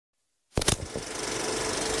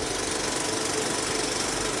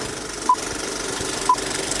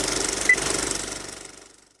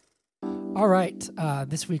All right,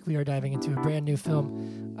 this week we are diving into a brand new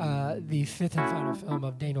film, the fifth and final film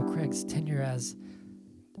of Daniel Craig's tenure as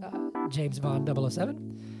James Bond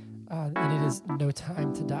 007, and it is No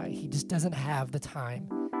Time to Die. He just doesn't have the time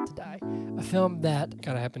to die. A film that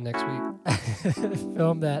Gotta happen next week.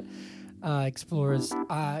 explores,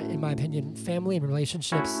 in my opinion, family and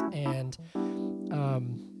relationships, and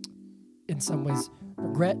in some ways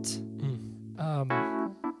regret.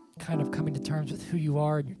 Kind of coming to terms with who you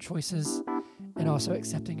are and your choices, and also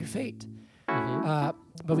accepting your fate. But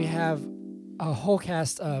we have a whole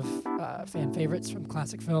cast of fan favorites from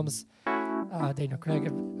classic films. Daniel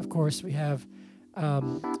Craig, of course. We have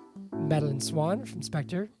Madeline Swan from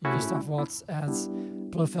Spectre. Christoph Waltz as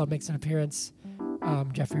Blofeld makes an appearance.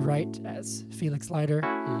 Jeffrey Wright as Felix Leiter.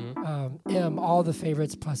 M, all the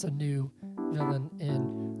favorites, plus a new villain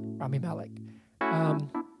in Rami Malek.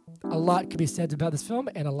 A lot could be said about this film,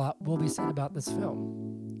 and a lot will be said about this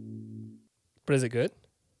film. But is it good?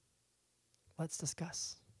 Let's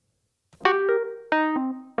discuss.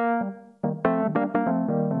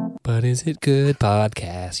 But is it good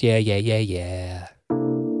podcast? Yeah.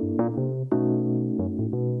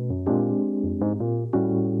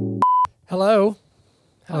 Hello,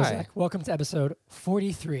 Hi. Zach. Welcome to episode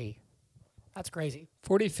 43. That's crazy.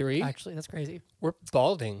 43? Actually, that's crazy. We're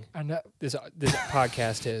balding. I know. This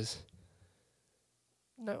podcast is.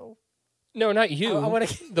 No. No, not you. I wanna-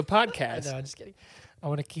 the podcast. No, I'm just kidding. I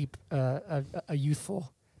want to keep a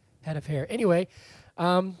youthful head of hair. Anyway,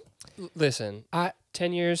 Listen,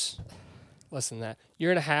 10 years, less than that, year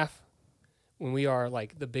and a half, when we are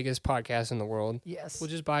like the biggest podcast in the world, yes. we'll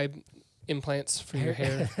just buy implants for your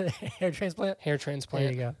hair, Hair transplant? hair There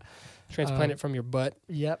transplant, you go. transplant it from your butt.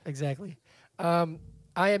 Yep, exactly. I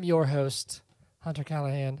am your host, Hunter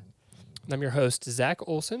Callahan. And I'm your host, Zach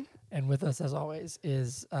Olson. And with us, as always,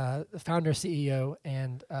 is the founder, CEO,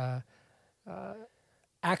 and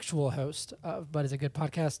actual host of But Is It Good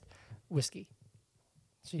podcast, Whiskey.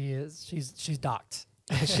 She's docked.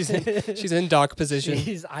 she's in dog position.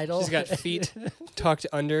 She's idle. She's got feet tucked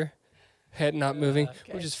under, head not moving,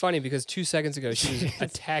 okay. which is funny because 2 seconds ago she was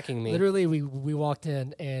attacking me. Literally, we walked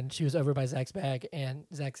in and she was over by Zach's bag, and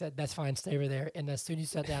Zach said, "That's fine, stay over there." And as soon as you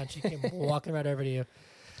sat down, she came walking right over to you.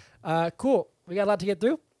 Cool. We got a lot to get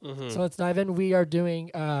through, so let's dive in. We are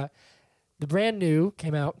doing the brand new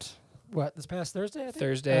came out this past Thursday. I think?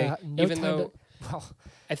 Thursday, No even Time though to-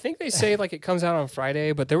 I think they say like it comes out on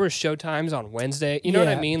Friday, but there were show times on Wednesday. You know what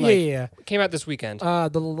I mean? Like yeah. it came out this weekend.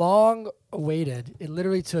 The long awaited. It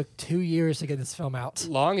literally took 2 years to get this film out.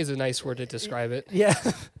 Long is a nice word to describe it. Yeah,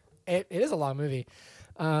 it is a long movie.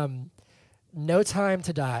 No Time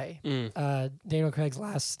to Die. Daniel Craig's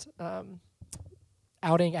last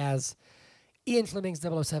outing as Ian Fleming's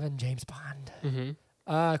 007 James Bond.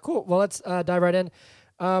 Cool. Well, let's dive right in.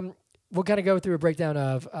 We'll kind of go through a breakdown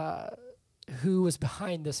of who was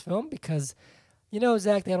behind this film because,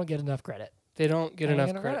 Zach, they don't get enough credit. They don't get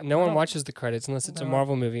enough credit. No one watches the credits unless it's a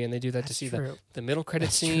Marvel movie, and they do that to see the middle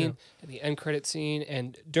credit scene and the end credit scene.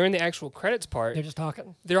 And during the actual credits part, They're just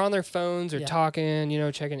talking. they're on their phones or talking,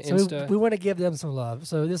 checking So Insta. we want to give them some love.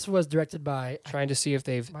 So this was directed by... Trying to see if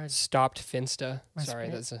they've stopped Finsta. my Sorry,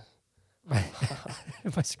 screen- that's a...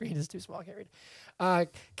 My screen is too small. I can't read.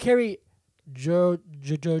 Kerry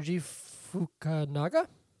Joji Fukunaga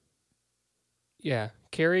Yeah.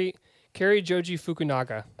 Kerry Joji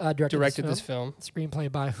Fukunaga directed this film.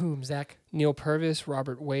 Screenplay by whom, Zach? Neil Purvis,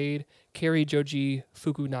 Robert Wade, Kerry Joji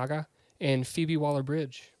Fukunaga, and Phoebe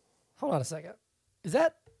Waller-Bridge. Hold on a second. Is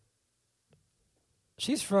that...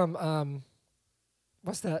 She's from...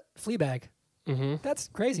 what's that? Fleabag. Mm-hmm. That's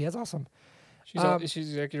crazy. That's awesome. She's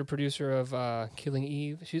executive producer of Killing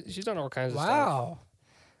Eve. She's done all kinds of stuff.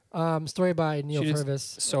 Wow. Story by Neil She did Purvis.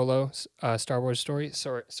 Solo, Star Wars story.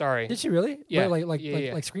 Sorry. Did she really? Yeah. Like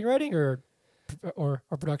Yeah. screenwriting or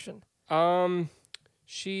production?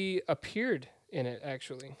 She appeared in it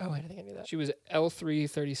actually. Oh, I didn't think I knew that. She was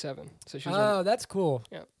L337. So she was. That's cool.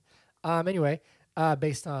 Yeah. Anyway,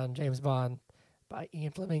 based on James Bond by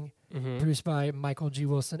Ian Fleming, Mm-hmm. produced by Michael G.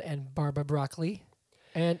 Wilson and Barbara Broccoli.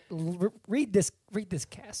 And read this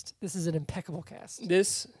cast. This is an impeccable cast.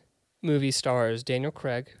 This movie stars Daniel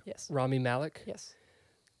Craig, Yes. Rami Malek, Yes.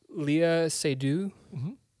 Leah Seydoux,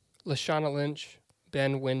 Mm-hmm. Lashana Lynch,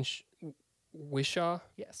 Ben Whishaw.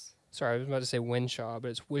 Yes. Sorry, I was about to say Winshaw,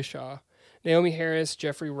 but it's Whishaw. Naomi Harris,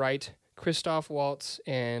 Jeffrey Wright, Christoph Waltz,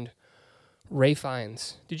 and Ray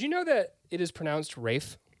Fiennes. Did you know that it is pronounced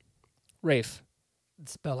Rafe? Rafe.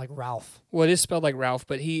 It's spelled like Ralph. Well, it is spelled like Ralph,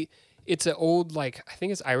 but it's an old, I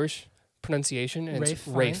think it's Irish pronunciation, and it's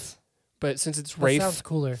Rafe. But since it's That Rafe sounds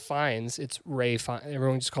cooler. Fiennes, it's Ray Fiennes.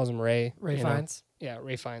 Everyone just calls him Ray. Ray you know? Fiennes. Yeah,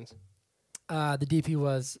 Ray Fiennes. The DP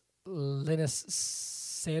was Linus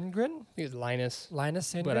Sandgren. I think it's Linus,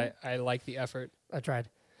 Sandgren. but I like the effort. I tried.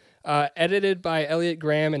 Edited by Elliot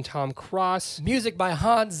Graham and Tom Cross, Music by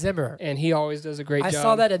Hans Zimmer. and he always does a great job. I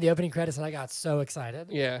saw that in the opening credits and I got so excited.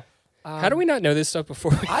 Yeah. How do we not know this stuff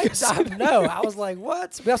before? I don't know. I was like,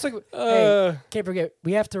 what? We also hey, can't forget,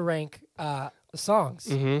 we have to rank the songs.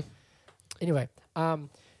 Mm-hmm. Anyway, where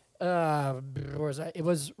was I? It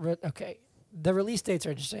was, okay. The release dates are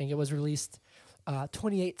interesting. It was released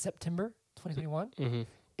 28 September 2021 Mm-hmm.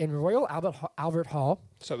 in Royal Albert Hall.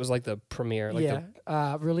 So it was like the premiere. Like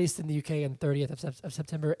Yeah. Released in the UK on 30th of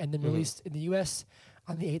September and then released in the US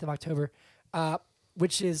on the 8th of October.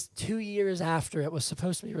 Which is 2 years after it was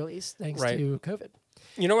supposed to be released, thanks Right. to COVID.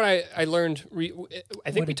 You know what I learned?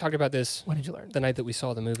 I think we talked about this When did you learn? the night that we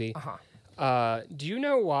saw the movie. Uh-huh. Do you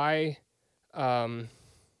know why?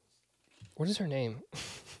 What is her name?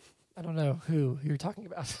 I don't know who you're talking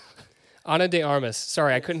about. Ana de Armas.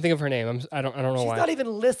 Sorry, I couldn't think of her name. I don't know She's why. not even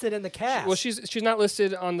listed in the cast. Well, she's not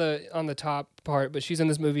listed on the top part, but she's in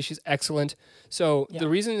this movie. She's excellent. So Yeah. the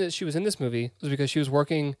reason that she was in this movie was because she was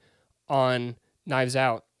working on Knives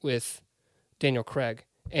Out with Daniel Craig.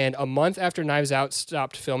 And a month after Knives Out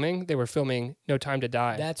stopped filming, they were filming No Time to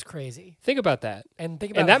Die. That's crazy. Think about that. And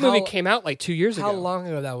think about And that movie how- came out like 2 years how ago. long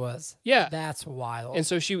ago that was. Yeah. That's wild. And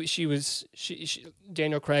so she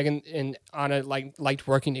Daniel Craig and Anna liked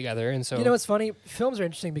working together, and so you know what's funny? Films are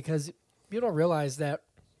interesting because you don't realize that,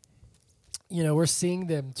 we're seeing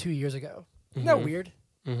them 2 years ago. Isn't that weird?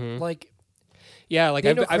 Mhm. Like, yeah, like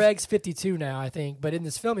Daniel I've Craig's 52 now, I think, but in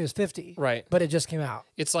this film he was 50. right. But it just came out.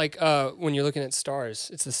 It's like when you're looking at stars,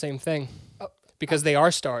 it's the same thing because they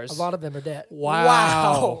are stars. A lot of them are dead.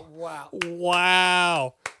 Wow. Wow.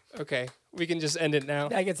 Wow. Okay, we can just end it now.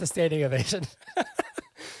 That gets a standing ovation.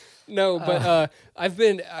 No, but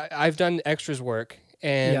I've done extras work,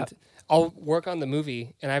 and Yep. I'll work on the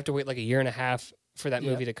movie, and I have to wait like a year and a half for that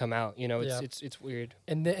Yep. movie to come out. Yep. It's weird.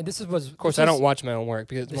 And this was Of course, I don't watch my own work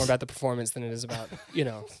because it's more about the performance than it is about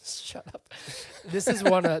Shut up. This is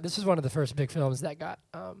one of the first big films that got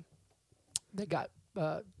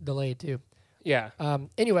delayed too. Yeah.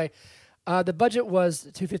 Anyway, the budget was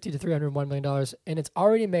 $250 to $301 million, and it's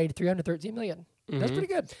already made $313 million. That's Mhm. pretty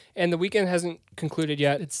good. And the weekend hasn't concluded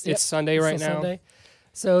yet. It's yep, Sunday it's right still now. Sunday.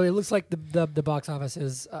 So it looks like the box office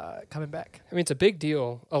is coming back. I mean, it's a big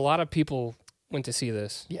deal. A lot of people went to see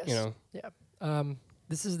this. Yes. Yeah.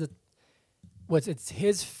 This is it's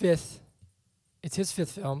his fifth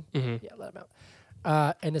film. Mm-hmm. Yeah, let him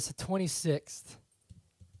out. And it's the 26th.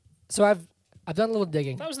 So I've done a little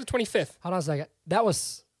digging. That was the 25th. Hold on a second. That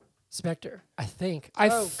was Spectre, I think. I I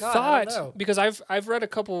thought don't know. because I've read a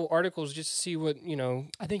couple articles just to see what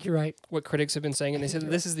I think you're right. what critics have been saying, and they said that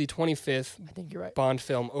this is the 25th I think you're right. Bond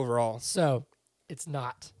film overall. So it's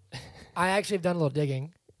not. I actually have done a little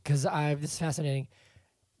digging because this is fascinating.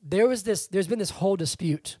 There's been this whole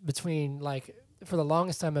dispute between for the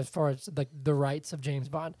longest time as far as the rights of James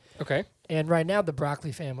Bond, Okay. and right now the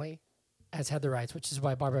Broccoli family has had the rights, which is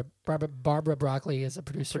why Barbara Broccoli is a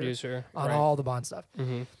producer on right. all the Bond stuff.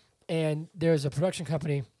 Mm-hmm. And there's a production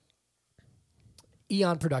company,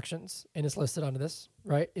 Eon Productions, and it's listed under this,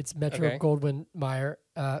 right? It's Metro Okay. Goldwyn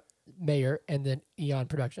Mayer, and then Eon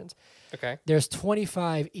Productions. Okay. There's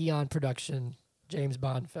 25 Eon Production James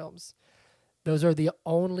Bond films. Those are the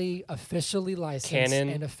only officially licensed Canon.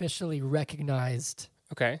 and officially recognized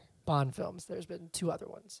Okay. Bond films. There's been 2 other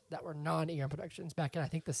ones that were non-Eon Productions back in, I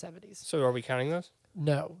think, the 70s. So are we counting those?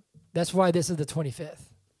 No. That's why this is the 25th.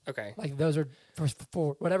 Okay. Those are,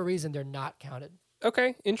 for whatever reason, they're not counted.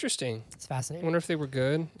 Okay. Interesting. It's I fascinating. wonder if they were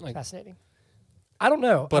good. Fascinating. I don't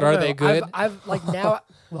know. But I don't are know. they good? I've now,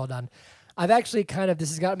 well done. I've actually this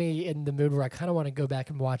has got me in the mood where I kind of want to go back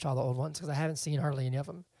and watch all the old ones because I haven't seen hardly any of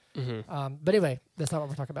them. Mm-hmm. But anyway, that's not what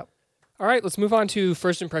we're talking about. All right. Let's move on to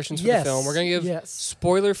first impressions for the film. We're gonna give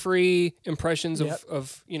spoiler-free impressions Yep.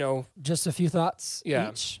 of just a few thoughts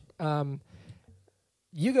each.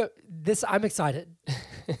 You go. I'm excited.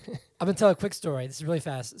 I'm gonna tell a quick story. This is really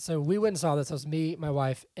fast. So we went and saw this. It was me, my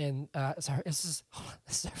wife, and this is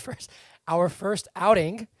our first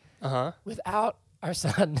outing without our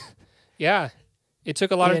son. Yeah. It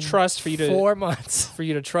took a lot of in trust for you to 4 months.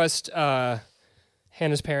 trust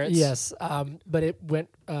Hannah's parents. Yes, but it went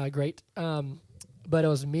great. But it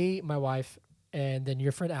was me, my wife, and then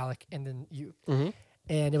your friend Alec, and then you. Mm-hmm.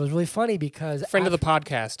 And it was really funny because Friend of the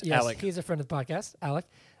podcast, yes, Alec. he's a friend of the podcast, Alec.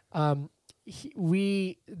 The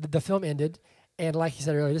film ended, and like you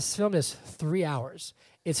said earlier, this film is 3 hours.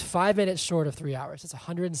 It's 5 minutes short of 3 hours. It's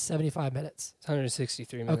 175 minutes. It's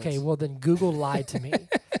 163 minutes. Okay, well then Google lied to me.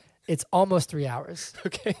 It's almost 3 hours.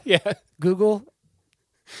 Okay, yeah. Google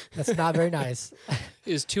That's not very nice.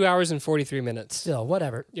 Is 2 hours and 43 minutes. Still,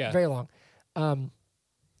 whatever. Yeah. Very long.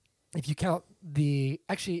 If you count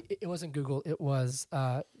actually, it wasn't Google. It was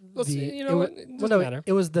It doesn't matter.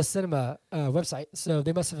 It was the cinema website. So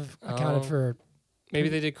they must have accounted for Maybe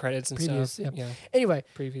they did credits and previews. stuff. Yeah. Anyway,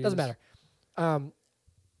 Previews. doesn't matter.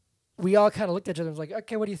 We all kind of looked at each other and was like,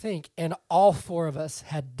 okay, what do you think? And all four of us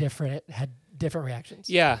had different reactions.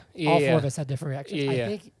 Yeah. All four of us had different reactions. Yeah. I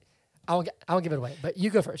think I won't give it away, but you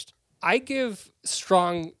go first. I give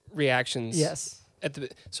strong reactions. Yes.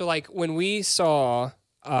 So like when we saw,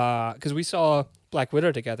 because we saw Black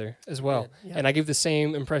Widow together as well, Yeah. and I gave the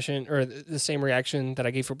same impression or the same reaction that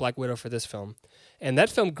I gave for Black Widow for this film, and that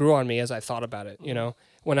film grew on me as I thought about it. You know,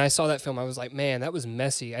 when I saw that film, I was like, man, that was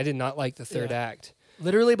messy. I did not like the third act.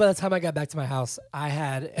 Literally, by the time I got back to my house, I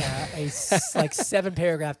had a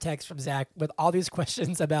 7-paragraph text from Zach with all these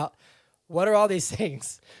questions about what are all these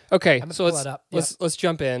things. Okay, I'm so gonna pull it up. let's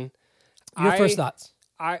jump in. Your first thoughts.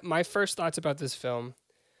 My first thoughts about this film.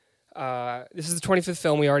 This is the 25th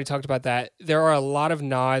film. We already talked about that. There are a lot of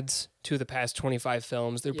nods to the past 25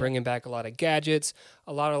 films. They're bringing back a lot of gadgets,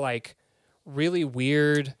 a lot of like really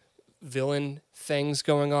weird villain things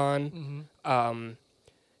going on,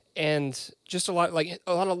 and just a lot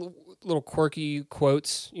of little quirky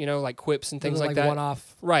quotes, you know, like quips and things like that.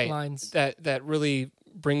 One-off lines. That really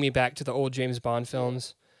bring me back to the old James Bond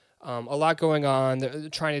films. A lot going on. They're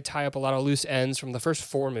trying to tie up a lot of loose ends from the first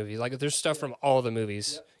 4 movies. Like there's stuff from all the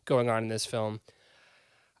movies going on in this film.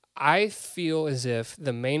 I feel as if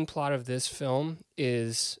the main plot of this film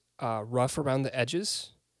is rough around the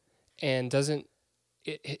edges and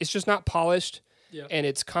it's just not polished, and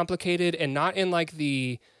it's complicated, and not in like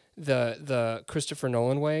the Christopher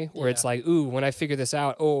Nolan way where it's like, ooh, when I figure this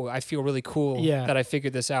out, oh, I feel really cool that I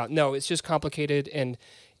figured this out. No, it's just complicated, and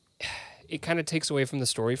it kind of takes away from the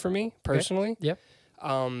story for me personally. Okay.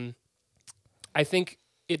 Yep. I think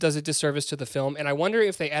it does a disservice to the film, and I wonder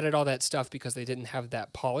if they added all that stuff because they didn't have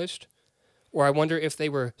that polished, or I wonder if they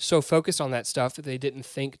were so focused on that stuff that they didn't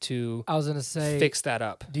think to I was going to say, fix that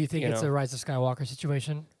up. Do you think it's a Rise of Skywalker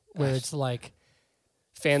situation where it's like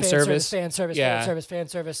fan service? Fan service.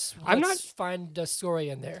 Let's find a story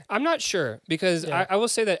in there. I'm not sure because I will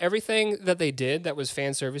say that everything that they did that was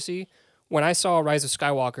fan servicey, when I saw Rise of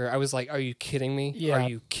Skywalker, I was like, are you kidding me? Yeah. Are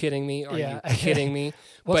you kidding me? Are you kidding me?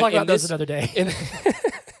 We'll talk about those another day.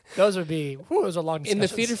 Those are long discussions. In the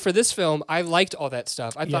theater for this film, I liked all that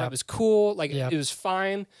stuff. I thought it was cool. Like it was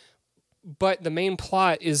fine. But the main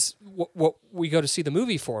plot is what we go to see the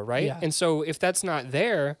movie for, right? Yeah. And so if that's not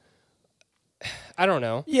there, I don't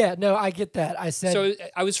know. Yeah, no, I get that. So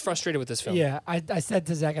I was frustrated with this film. Yeah, I said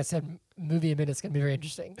to Zach, movie a minute's going to be very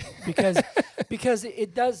interesting because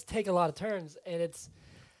it does take a lot of turns, and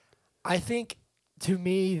I think to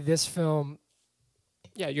me this film.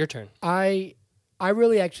 Yeah, your turn. I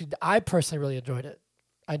personally really enjoyed it.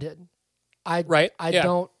 I did. I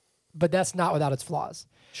don't, but that's not without its flaws.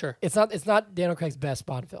 Sure. It's not Daniel Craig's best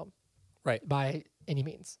Bond film. Right. By any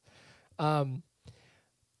means.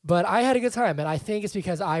 But I had a good time, and I think it's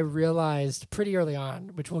because I realized pretty early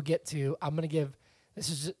on, which we'll get to, I won't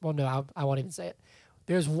even say it.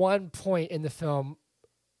 There's one point in the film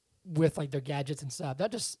with like their gadgets and stuff,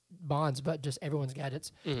 not just Bond's, but just everyone's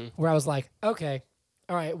gadgets, where I was like, okay,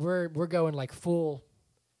 all right, we're going like full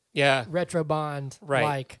retro Bond,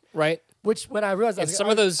 right. Which when I realized, I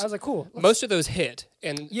was like, cool. Most of those hit,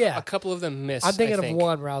 and a couple of them missed. I'm thinking of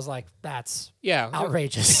one where I was like, that's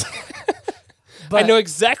outrageous. But I know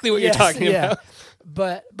exactly what you're talking about.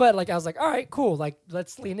 But like I was like, all right, cool. Like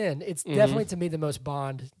let's lean in. It's definitely to me the most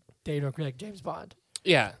Bond, Daniel Craig, James Bond.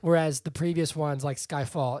 Yeah. Whereas the previous ones like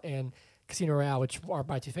Skyfall and Casino Royale, which are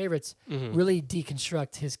my 2 favorites, really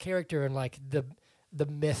deconstruct his character and like the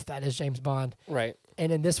myth that is James Bond. Right.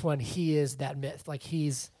 And in this one, he is that myth. Like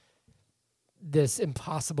he's this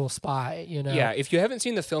impossible spy. You know. Yeah. If you haven't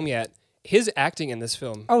seen the film yet, his acting in this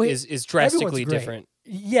film is drastically different.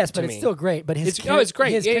 Yes, but it's still great. But it's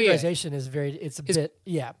great. His characterization is right it's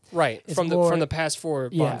from more, the past 4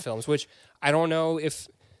 Bond films, which I don't know if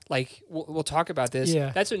like we'll talk about this. Yeah.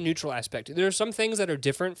 That's a neutral aspect. There are some things that are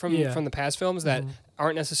different from the past films that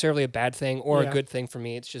aren't necessarily a bad thing or a good thing for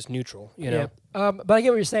me. It's just neutral, you know. But I get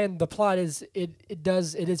what you're saying. The plot is it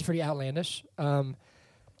is pretty outlandish.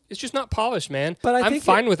 It's just not polished, man. But I'm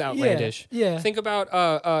fine with outlandish. Yeah. Think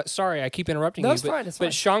about sorry, I keep interrupting you. It's fine.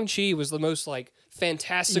 But Shang-Chi was the most like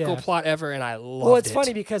fantastical plot ever, and I loved it. Well, it's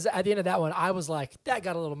funny because at the end of that one, I was like, that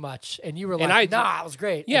got a little much, and you were like, nah, it was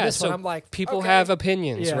great. Yeah. And this so one, I'm like, people okay. have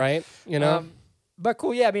opinions, right? You know. But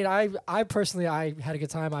cool. Yeah. I mean, I personally had a good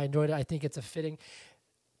time. I enjoyed it. I think it's a fitting.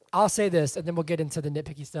 I'll say this, and then we'll get into the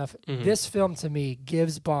nitpicky stuff. This film, to me,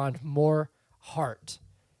 gives Bond more heart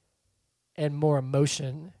and more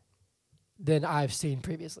emotion than I've seen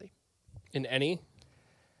previously. In any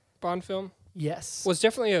Bond film? Yes. Well, it's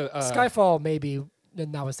definitely a... Skyfall, maybe,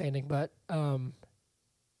 notwithstanding, but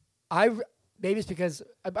maybe it's because,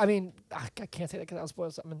 I mean, I can't say that because I'll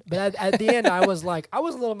spoil something. But at the end, I was a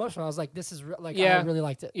little emotional. I was like, this is, I really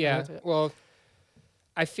liked it. Yeah, well...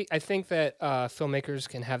 I think that filmmakers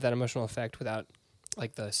can have that emotional effect without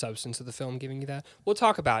like the substance of the film giving you that. We'll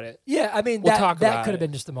talk about it. Yeah, I mean, that could have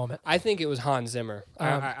been just a moment. I think it was Hans Zimmer.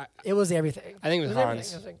 It was everything. I think it was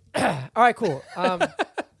Hans. All right, cool.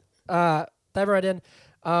 Dive right in.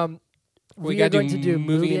 We are going to do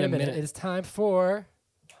movie in a minute. It is time for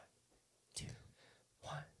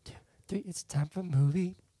 1, 2, 3. It's time for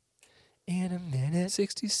movie in a minute.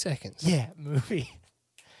 60 seconds. Yeah, movie.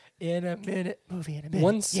 In a minute, movie in a minute.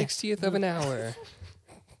 1/60th of an hour.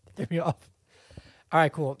 Threw me off. All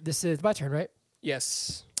right, cool. This is my turn, right?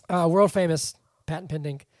 Yes. World famous, patent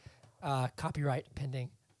pending, copyright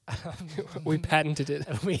pending. We patented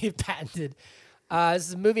it. We patented. This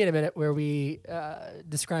is a movie in a minute where we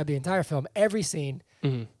describe the entire film, every scene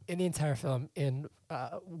in the entire film in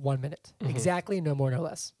 1 minute. Exactly, no more, no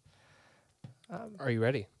less. Are you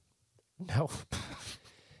ready? No.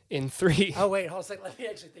 In 3. Oh, wait, hold on a second. Let me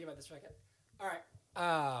actually think about this for a second. All right.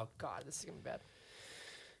 Oh, God, this is going to be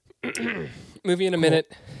bad. Movie in a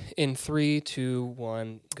minute. In 3, 2,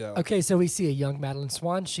 1, go. Okay, so we see a young Madeline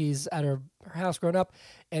Swan. She's at her house growing up,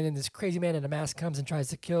 and then this crazy man in a mask comes and tries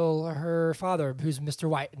to kill her father, who's Mr.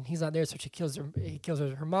 White, and he's not there, so she kills her. He kills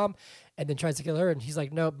her mom, and then tries to kill her, and he's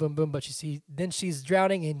like, no, boom, boom, but then she's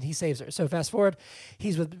drowning, and he saves her. So fast forward,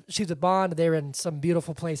 she's with Bond. They're in some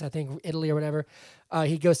beautiful place, I think Italy or whatever.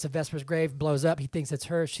 He goes to Vesper's grave, blows up. He thinks it's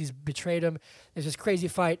her. She's betrayed him. There's this crazy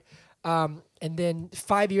fight, and then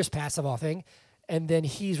 5 years pass of all thing. And then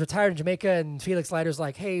he's retired in Jamaica, and Felix Leiter's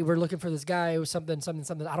like, hey, we're looking for this guy who's something.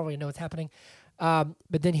 I don't really know what's happening. But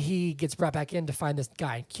then he gets brought back in to find this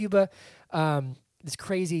guy in Cuba.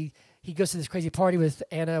 He goes to this crazy party with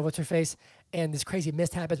Anna, what's-her-face, and this crazy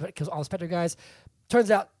mist happens, but it kills all the Spectre guys.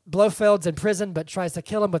 Turns out Blofeld's in prison, but tries to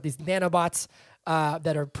kill him with these nanobots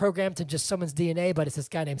that are programmed to just someone's DNA, but it's this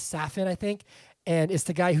guy named Safin, I think. And it's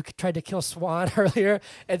the guy who tried to kill Swan earlier.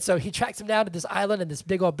 And so he tracks him down to this island and this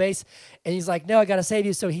big old base. And he's like, no, I got to save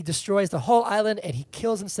you. So he destroys the whole island and he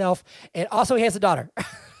kills himself. And also he has a daughter.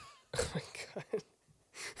 Oh, my God.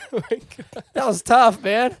 Oh, my God. That was tough,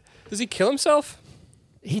 man. Does he kill himself?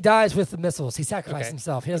 He dies with the missiles. He sacrificed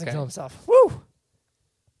himself. He doesn't kill himself. Woo!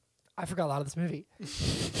 I forgot a lot of this movie.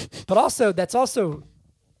 But also, there's a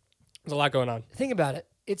lot going on. Think about it.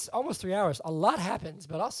 It's almost 3 hours. A lot happens,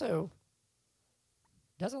 but also...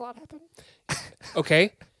 Does a lot happen?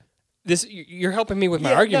 Okay. You're helping me with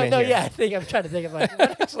my argument here. Yeah, I'm trying to think of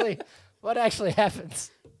what actually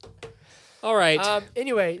happens. All right.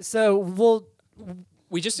 Anyway, so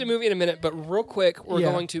we just did movie in a minute, but real quick, we're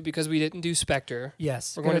going to, because we didn't do Spectre.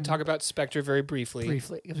 Yes. We're going to talk about Spectre very briefly.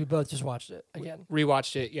 Because we both just watched it again.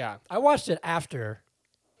 Rewatched it, yeah. I watched it after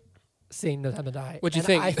seeing No Time to Die. What'd you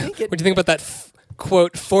think? What'd you think about that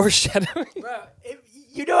quote foreshadowing? Bro,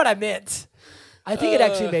 you know what I meant. I think it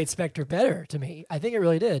actually made Spectre better to me. I think it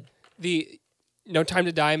really did. The No Time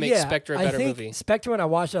to Die makes Spectre a better movie. Spectre, when I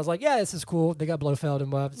watched it, I was like, yeah, this is cool. They got Blofeld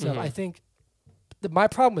and stuff. I think my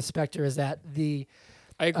problem with Spectre is that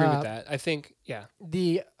I agree with that. I think,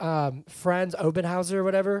 the Franz Obenhauser or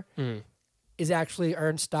whatever is actually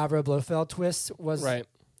Ernst Stavro Blofeld twist was... Right.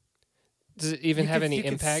 Does it even have any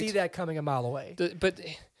impact? You could see that coming a mile away.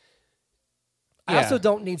 I also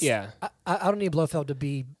don't need... I don't need Blofeld to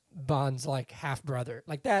be Bond's like half brother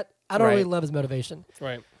like that. I don't really love his motivation.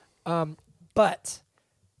 Right. But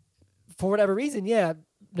for whatever reason,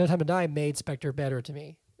 No Time to Die made Spectre better to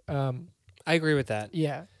me. I agree with that.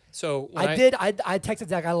 Yeah. So I texted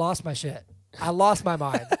Zach. I lost my shit. I lost my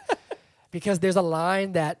mind because there's a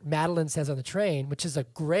line that Madeline says on the train, which is a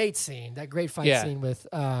great scene. That great fight scene with.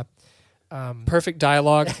 Perfect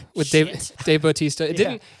dialogue with Dave Bautista. It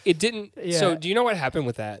didn't. Yeah. So do you know what happened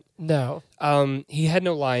with that? No. He had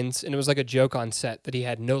no lines, and it was like a joke on set that he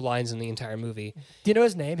had no lines in the entire movie. Do you know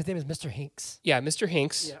his name? His name is Mr. Hinks. Yeah, Mr.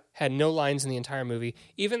 Hinks had no lines in the entire movie.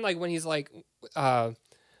 Even like when he's like,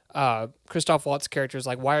 Christoph Waltz's character is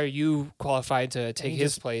like, "Why are you qualified to take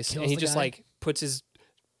his place?" And he just like puts his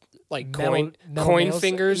like coin nails.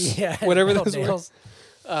 fingers, whatever those were,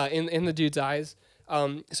 in the dude's eyes.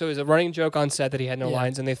 So it was a running joke on set that he had no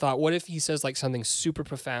lines, and they thought, what if he says like something super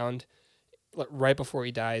profound right before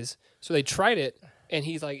he dies? So they tried it, and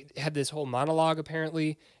he's like had this whole monologue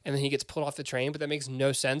apparently, and then he gets pulled off the train, but that makes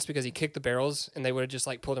no sense because he kicked the barrels and they would have just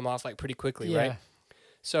like pulled him off like pretty quickly, right?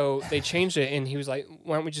 So they changed it, and he was like,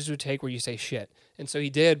 why don't we just do a take where you say shit? And so he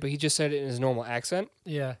did, but he just said it in his normal accent.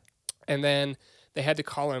 Yeah. And then they had to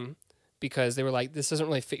call him because they were like, this doesn't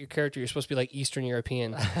really fit your character. You're supposed to be like Eastern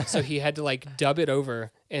European. So he had to like dub it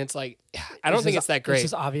over. And it's like, I don't think it's that great. It's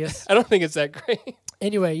just obvious. I don't think it's that great.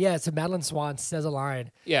 Anyway, yeah, so Madeline Swan says a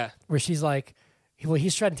line Yeah. where she's like, well,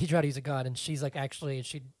 he's trying to teach her how to use a gun, and she's like, actually,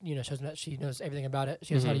 she, shows him that she knows everything about it.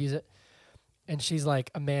 She knows how to use it. And she's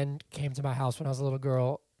like, a man came to my house when I was a little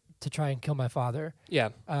girl to try and kill my father. Yeah.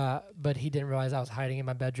 But he didn't realize I was hiding in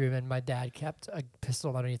my bedroom, and my dad kept a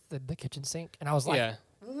pistol underneath the kitchen sink. And I was like, Yeah.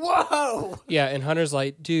 whoa! Yeah, and Hunter's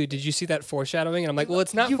like, dude, did you see that foreshadowing? And I'm like, well,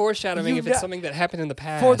 it's not foreshadowing if it's something that happened in the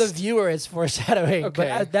past. For the viewer, it's foreshadowing. Okay,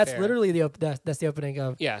 but that's fair. literally that's the opening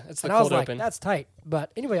of... Yeah, it's the and I was cold like, open. that's tight.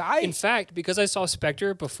 But anyway, In fact, because I saw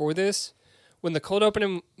Spectre before this, when the cold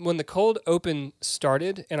open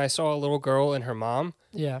started and I saw a little girl and her mom,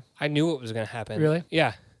 Yeah. I knew what was going to happen. Really?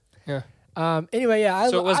 Yeah. Yeah. Anyway, yeah.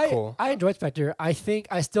 So it was cool. I enjoyed Spectre. I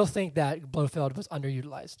still think that Blofeld was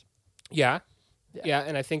underutilized. Yeah. Yeah,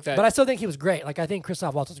 and I think that... But I still think he was great. Like, I think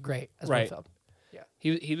Christoph Waltz was great as Right. Blofeld. Yeah.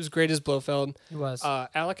 He was great as Blofeld. He was.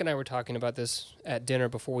 Alec and I were talking about this at dinner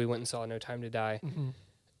before we went and saw No Time to Die. Mm-hmm.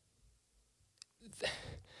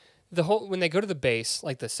 The whole... When they go to the base,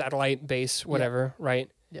 like the satellite base, whatever, right?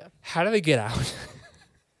 Yeah. How do they get out?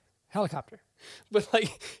 Helicopter. But,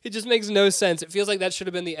 like, it just makes no sense. It feels like that should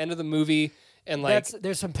have been the end of the movie, and, like...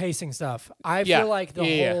 There's some pacing stuff. I Yeah. feel like the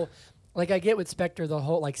Yeah. whole... Like, I get with Spectre, the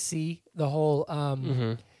whole, like, the whole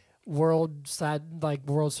world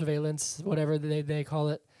surveillance, whatever they call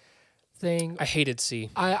it, thing. I hated C.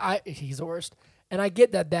 He's the worst. And I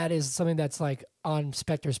get that is something that's, like, on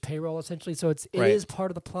Spectre's payroll, essentially. So it Right. is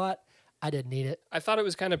part of the plot. I didn't need it. I thought it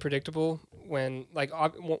was kind of predictable when, like,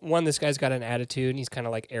 one, this guy's got an attitude and he's kind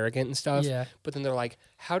of like arrogant and stuff. Yeah. But then they're like,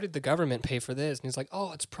 how did the government pay for this? And he's like,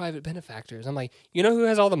 oh, it's private benefactors. I'm like, you know who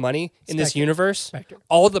has all the money in this Spectre. universe? Spectre.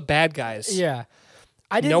 All the bad guys. Yeah.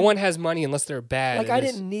 No one has money unless they're bad. Like, in I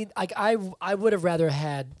this. didn't need... Like, I would have rather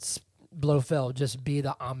had Blofeld just be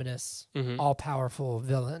the ominous, all-powerful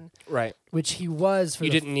villain, Right. which he was for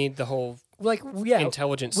You didn't need the whole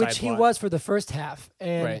intelligent side which he plot. was for the first half.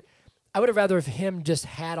 And Right. I would have rather if him just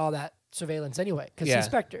had all that surveillance anyway, because Yeah. he's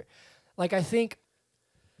Spectre. Like, I think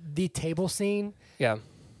the table scene... Yeah.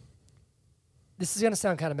 This is going to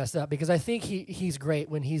sound kind of messed up, because I think he's great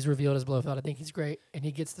when he's revealed as Blofeld. I think he's great, and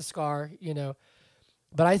he gets the scar,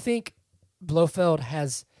 But I think Blofeld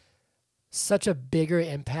has such a bigger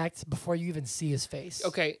impact before you even see his face.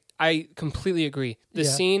 Okay. I completely agree. The Yeah.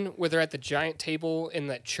 scene where they're at the giant table in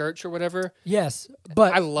that church or whatever. Yes,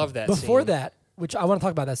 but I love that before scene. that, which I want to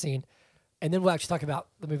talk about that scene, and then we'll actually talk about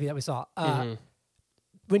the movie that we saw.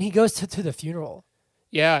 When he goes to the funeral,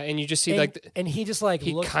 Yeah, and you just see and he just like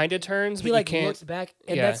he looks, kind of turns, but he you like can't. looks back,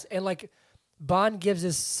 and Yeah. like Bond gives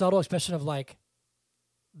this subtle expression of like,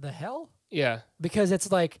 the hell, Yeah, because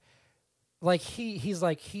it's like he's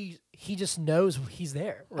like he just knows he's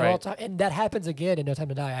there at all Right. time, and that happens again in No Time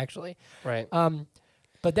to Die, actually. right.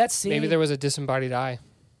 But that scene, Maybe there was a disembodied eye,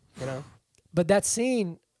 but that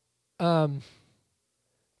scene,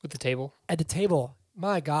 with the table. at the table,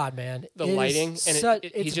 my God, man, The it is lighting, and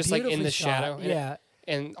it's he's just like in beautifully the shot. shadow. And Yeah,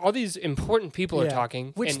 and all these important people are yeah.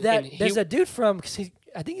 talking. Which and, that and there's a dude from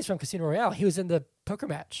I think he's from Casino Royale. He was in the poker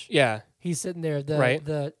match. yeah, He's sitting there, the Right.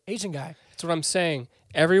 the Asian guy. that's what I'm saying.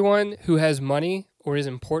 Everyone who has money or is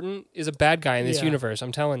important is a bad guy in this Yeah. universe.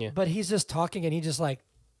 I'm telling you. But he's just talking, and he just like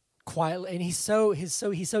quietly, and he's so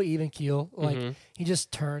even keel. Like he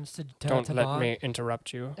just turns to Don't to let Bond, me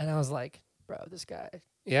interrupt you. and I was like, bro, this guy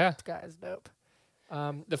is dope.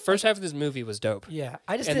 The first half of this movie was dope. Yeah,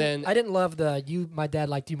 I just And didn't, then- I didn't love my dad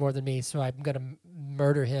liked you more than me, so I'm gonna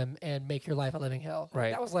murder him and make your life a living hell. Like,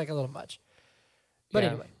 Right. that was like a little much. But Yeah.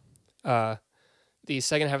 anyway, The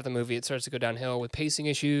second half of the movie, it starts to go downhill with pacing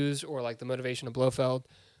issues or like the motivation of Blofeld,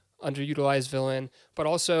 underutilized villain, but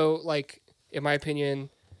also like in my opinion,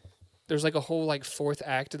 there's like a whole like fourth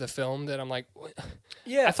act of the film that I'm like, what?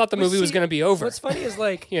 yeah, I thought the but movie was see, going to be over. What's funny is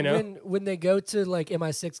like You know? when they go to like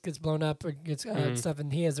MI6 gets blown up or gets stuff,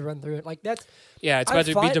 and he has to run through it. Like that's Yeah, it's I'm about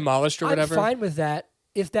to be fine- demolished or whatever. I'm fine with that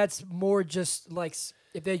if that's more just like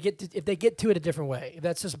if they get to it a different way. If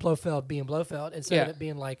that's just Blofeld being Blofeld instead of Yeah. it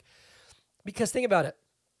being like, because think about it,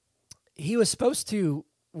 he was supposed to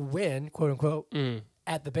win, quote unquote,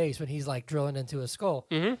 at the base when he's like drilling into his skull.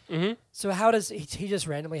 So how does he just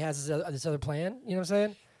randomly has this other plan? You know what I'm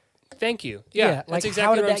saying? Thank you. Yeah, Yeah, that's like, exactly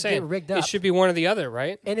how did what I'm that get saying. rigged It up? should be one or the other,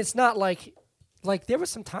 right? And it's not like like there was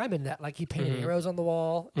some time in that. Like he painted Mhm. arrows on the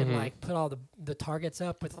wall and Mhm. like put all the targets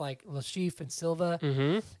up with like Lashif and Silva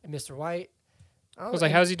Mm-hmm. and Mr. White. I was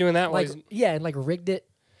like, how's he doing that? like While he's- yeah, and like rigged it.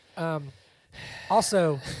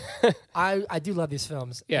 Also, I do love these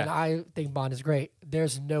films, Yeah. and I think Bond is great.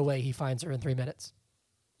 There's no way he finds her in 3 minutes.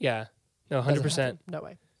 yeah. No, Doesn't 100%. happen. No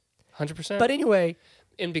way. 100%. But anyway,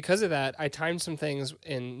 And because of that, I timed some things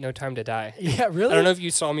in No Time to Die. yeah, really. I don't know if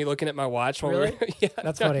you saw me looking at my watch while Really? we were. Yeah,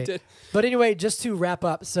 That's no, I funny. did. But anyway, just to wrap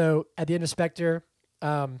up, so at the end of Spectre,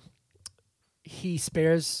 he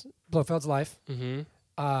spares Blofeld's life.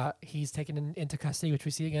 Mm-hmm. He's taken into custody, which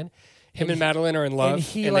we see again. Him and Madeline are in love, and,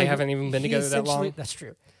 he, they like, haven't even been he together that essentially- long. That's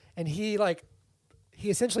true. And he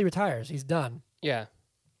essentially retires. He's done. Yeah.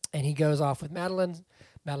 And he goes off with Madeline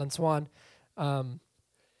Swan.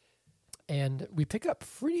 And we pick up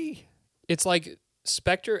pretty... It's like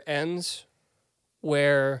Spectre ends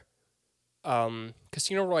where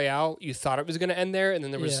Casino Royale, you thought it was going to end there, and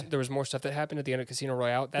then there was more stuff that happened at the end of Casino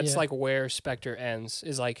Royale. That's Yeah. like where Spectre ends,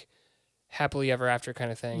 is like happily ever after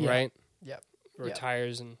kind of thing, Yeah. right? Yep.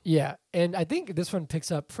 Retires and Yeah, and I think this one picks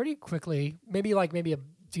up pretty quickly. Maybe a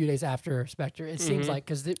few days after Spectre. It seems like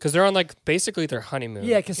because they're on like basically their honeymoon.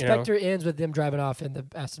 yeah, because you know? Spectre ends with them driving off in the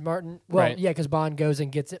Aston Martin. Well, Right. yeah, because Bond goes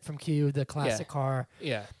and gets it from Q, the classic car,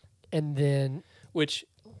 Yeah. and then Which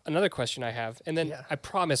another question I have, and then Yeah. I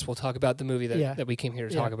promise we'll talk about the movie Yeah. that we came here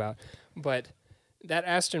to Yeah. talk about. But that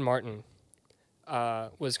Aston Martin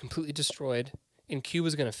was completely destroyed, and Q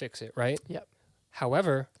was going to fix it, right? Yep.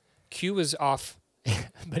 However, Q was off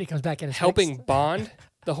but he comes back and it's helping fixed. Bond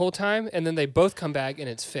the whole time, and then they both come back and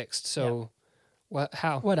it's fixed. So, what?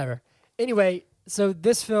 How? Whatever. Anyway, so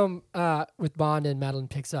this film with Bond and Madeline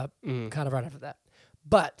picks up Mm. kind of right after that.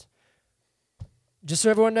 But just so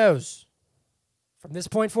everyone knows, from this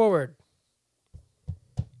point forward,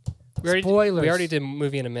 spoilers. We already did a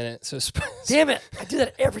movie in a minute, so Damn it! I do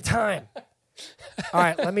that every time. All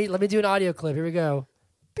right, let me do an audio clip. Here we go.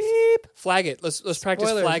 Beep. flag it. Let's practice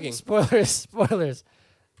Spoilers, flagging. Spoilers.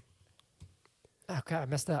 Oh god, I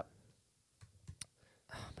messed up.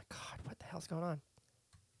 Oh my god, what the hell's going on?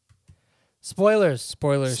 Spoilers.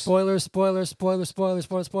 Spoilers. Spoilers Ahead.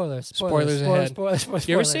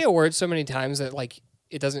 You ever say a word so many times that like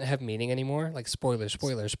it doesn't have meaning anymore? Like spoilers.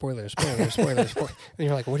 And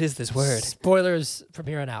you're like, what is this word? Spoilers from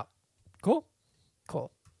here on out. Cool. All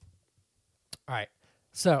right.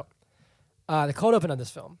 So, the cold open on this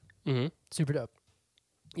film, Mm-hmm. super dope.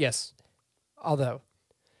 Yes. Although,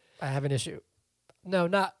 I have an issue. No,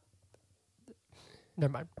 not.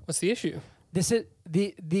 Never mind. What's the issue? This is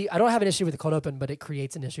the. I don't have an issue with the cold open, but it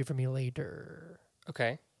creates an issue for me later.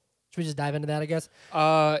 Okay. Should we just dive into that? I guess.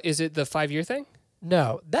 Is it the 5-year thing?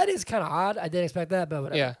 No, that is kind of odd. I didn't expect that, but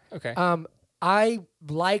whatever. Yeah. Okay. I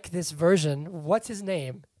like this version. What's his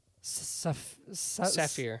name?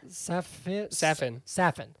 Sapphire. Safin.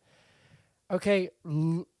 Okay.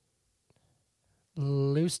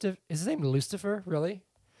 Lucifer. Is his name Lucifer? Really?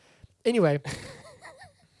 Anyway,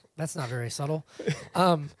 that's not very subtle.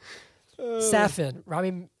 Safin,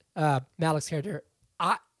 Rami Malek's character.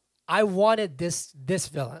 I wanted this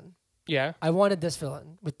villain. Yeah. I wanted this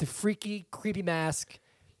villain with the freaky, creepy mask.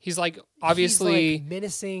 He's like obviously He's like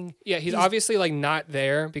menacing. yeah, he's obviously like not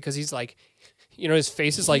there because he's like his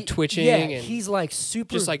face is like twitching Yeah, and he's like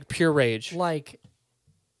super just like pure rage. like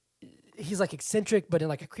he's like eccentric, but in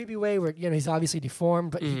like a creepy way where he's obviously deformed,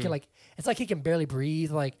 but he can like it's like he can barely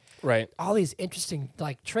breathe. Like Right. all these interesting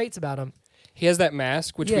like traits about him. He has that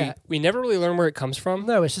mask, which Yeah. we never really learn where it comes from.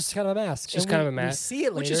 No, it's just kind of a mask. It's just And kind we- of a mask. We see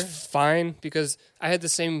it later which is fine because I had the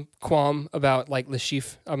same qualm about like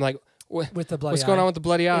Lashif. I'm like, with the bloody what's going eye. on with the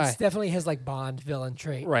bloody eye? It's definitely his like Bond villain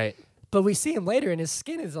trait. Right. But we see him later, and his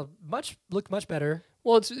skin is look much better.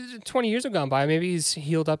 Well, it's 20 years have gone by. Maybe he's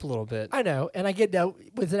healed up a little bit. I know, and I get that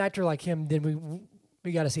with an actor like him, then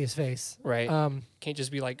we got to see his face. Right. Can't Can't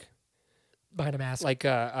just be like behind a mask.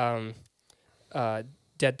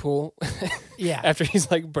 Deadpool yeah. after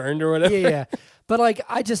he's like burned or whatever. yeah. But like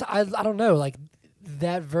I don't know, like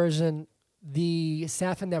that version, the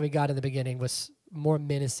Safin that we got in the beginning was more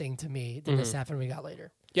menacing to me than the Safin we got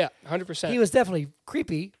later. Yeah, 100%. He was definitely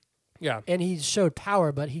creepy yeah. and he showed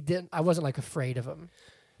power, but I wasn't like afraid of him.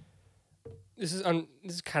 This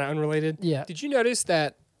is kind of unrelated. Yeah. Did you notice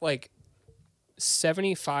that like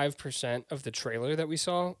 75% of the trailer that we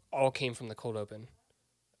saw all came from the cold open?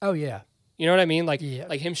 Oh yeah. You know what I mean? Like Yeah.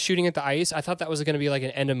 like him shooting at the ice. I thought that was going to be like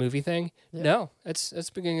an end of movie thing. Yeah. No, that's the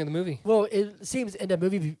beginning of the movie. Well, it seems in the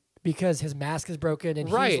movie because his mask is broken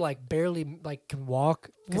and Right. he's like barely like can walk.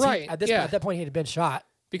 'Cause Right, At yeah. that point, he had been shot.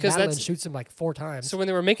 Because Madeline shoots him like 4 times. So when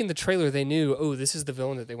they were making the trailer, they knew, oh, this is the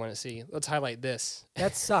villain that they want to see. Let's highlight this.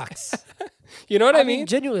 That sucks. You know what I mean?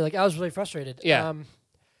 Genuinely, like I was really frustrated. Yeah.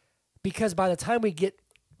 Because by the time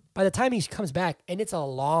he comes back, and it's a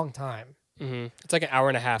long time. Mm-hmm. It's like an hour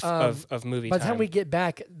and a half of movie time. By the time we get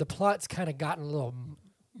back, the plot's kind of gotten a little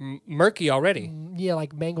murky already. Yeah,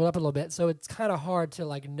 like mangled up a little bit. So it's kind of hard to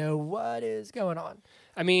like know what is going on.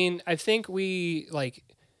 I mean, I think we like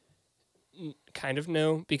kind of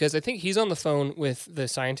know because I think he's on the phone with the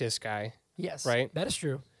scientist guy. Yes, right. That is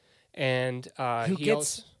true. And who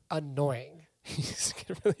gets annoying. He's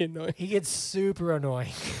really annoying. He gets super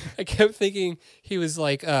annoying. I kept thinking he was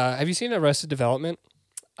like, have you seen Arrested Development?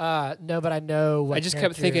 No, but I know what I just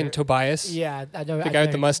kept thinking Tobias. Yeah, I know. The guy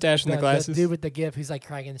with the mustache and the glasses. The dude with the gif who's like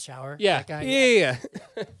crying in the shower. Yeah. That guy. Yeah.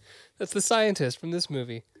 That's the scientist from this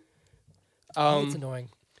movie. It's annoying.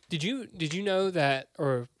 Did you know that,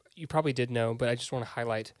 or you probably did know, but I just want to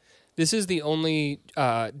highlight, this is the only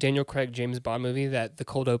Daniel Craig James Bond movie that the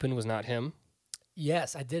cold open was not him.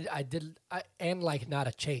 Yes, I did, and like not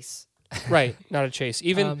a chase. Right, not a chase.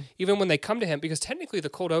 Even when they come to him, because technically the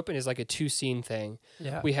cold open is like a 2-scene thing.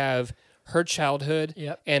 Yeah. We have her childhood,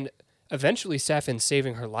 and eventually Safin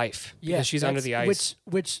saving her life because she's under the ice,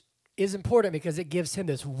 which is important because it gives him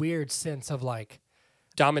this weird sense of like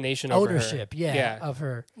domination, ownership. Over her. Yeah, of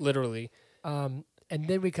her, literally. And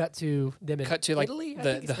then we cut to them in like Italy?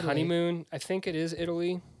 the honeymoon. I think it is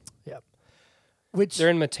Italy. Yep. Which they're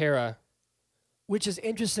in Matera. Which is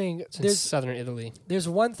interesting. It's in southern Italy. There's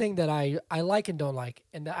one thing that I like and don't like,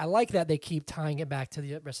 and I like that they keep tying it back to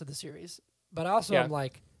the rest of the series. But also, I'm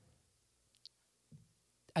like,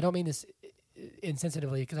 I don't mean this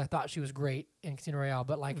insensitively because I thought she was great in Casino Royale,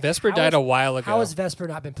 but like Vesper died a while ago. How has Vesper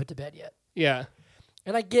not been put to bed yet? Yeah,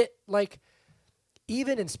 and I get like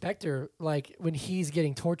even Inspector, like when he's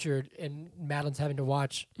getting tortured and Madeline's having to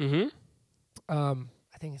watch. Mm-hmm.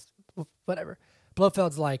 I think it's whatever.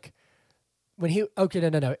 Blofeld's like. When he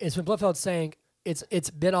no, it's when Blofeld's saying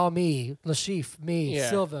it's been all me, Lashif, me,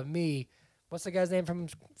 Silva, me. What's the guy's name from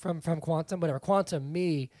Quantum? Whatever, Quantum,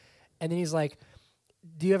 me. And then he's like,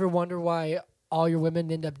 "Do you ever wonder why all your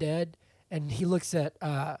women end up dead?" And he looks at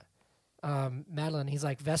Madeline. He's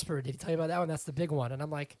like, "Vesper, did he tell you about that one? That's the big one." And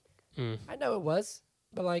I'm like, I know it was,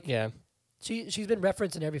 but like, she's been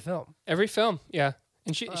referenced in every film. Every film, yeah,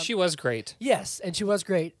 and she was great. Yes, and she was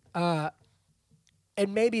great.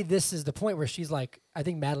 And maybe this is the point where she's like, I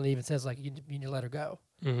think Madeline even says like, you need to let her go.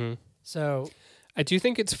 Mm-hmm. So I do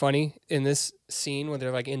think it's funny in this scene when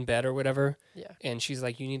they're like in bed or whatever. Yeah. And she's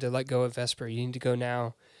like, you need to let go of Vesper. You need to go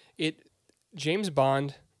now. James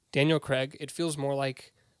Bond, Daniel Craig, it feels more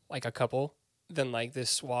like a couple than like this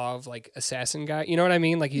suave like assassin guy. You know what I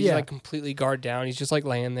mean? Like he's like completely guard down. He's just like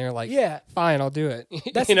laying there like, fine, I'll do it.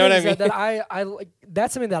 That's you know what I mean? That I like.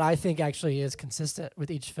 That's something that I think actually is consistent with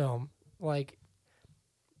each film. Like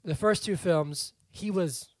the first 2 films, he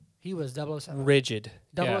was 007. Rigid.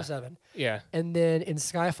 007. Yeah. And then in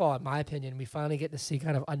Skyfall, in my opinion, we finally get to see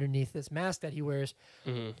kind of underneath this mask that he wears.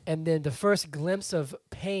 Mm-hmm. And then the first glimpse of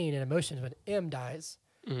pain and emotions when M dies.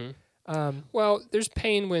 Mm-hmm. Well, there's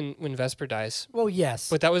pain when Vesper dies. Well, yes.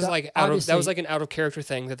 But that was like an out of character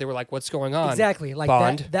thing that they were like, what's going on? Exactly. Like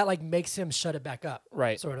Bond. that like makes him shut it back up.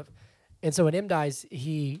 Right. Sort of. And so when M dies,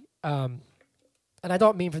 he and I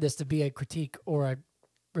don't mean for this to be a critique or a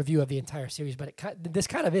review of the entire series, but this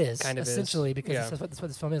kind of is essentially because that's what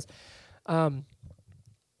this film is. And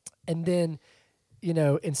then,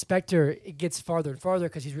 Inspector, it gets farther and farther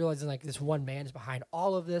because he's realizing like this one man is behind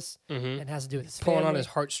all of this and has to do with his pulling family. on his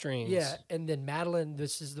heartstrings. Yeah, and then Madeline,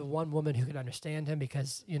 this is the one woman who can understand him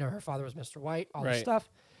because her father was Mr. White, all this stuff.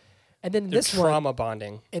 And then they're trauma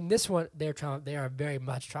bonding. In this one, they are very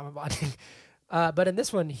much trauma bonding. But in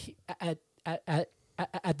this one, at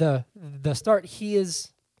the start,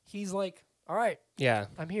 he's like, all right,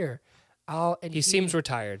 I'm here. He seems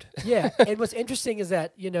retired. Yeah, and what's interesting is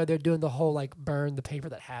that they're doing the whole like burn the paper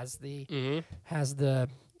that has the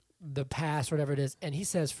past, whatever it is, and he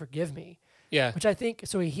says, "Forgive me." Yeah, which I think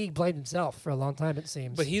so. He blamed himself for a long time, it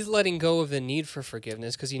seems. But he's letting go of the need for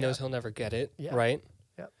forgiveness because he knows he'll never get it. Yeah. Right.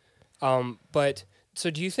 Yeah. But so,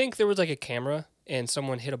 do you think there was like a camera and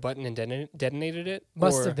someone hit a button and detonated it?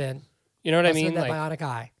 Must have been. You know what I mean? That bionic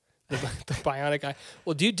eye. The bionic eye.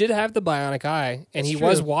 Well, dude did have the bionic eye, and he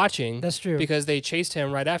was watching. That's true. Because they chased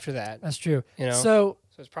him right after that. That's true. So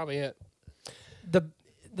it's probably it.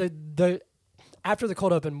 The after the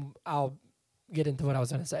cold open, I'll get into what I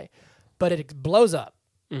was going to say, but it blows up.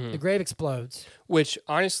 Mm-hmm. The grave explodes. Which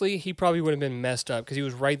honestly, he probably would have been messed up because he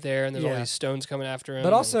was right there, and there's all these stones coming after him.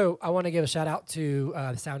 But also, I want to give a shout out to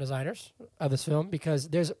the sound designers of this film because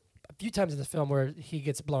there's few times in the film where he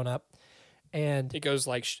gets blown up, and It goes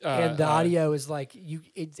like and the audio is like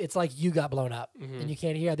it's like you got blown up Mhm. and you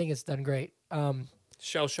can't hear. I think it's done great.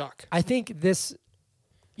 shell shock. I think this,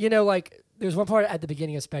 like there's one part at the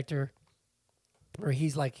beginning of Spectre where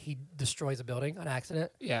he destroys a building on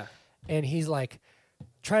accident, Yeah. and he's like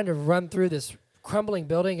trying to run through this crumbling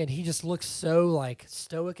building, and he just looks so like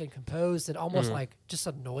stoic and composed and almost like just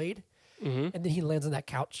annoyed, Mm-hmm. and then he lands on that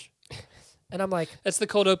couch, and I'm like, That's the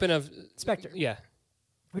cold open of Spectre, Yeah.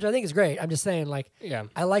 which I think is great. I'm just saying, like, Yeah.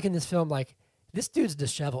 I like in this film, like, this dude's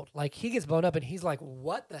disheveled. Like, he gets blown up, and he's like,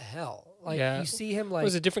 what the hell? Like, Yeah. you see him, It like,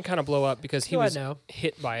 was a different kind of blow up because he No, I was know.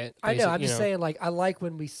 hit by it. I know. I'm basic- just saying, like, I like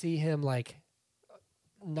when we see him, like,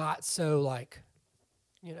 not so, like,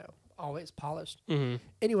 always polished. Mm-hmm.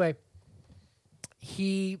 Anyway,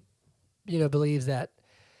 he, believes that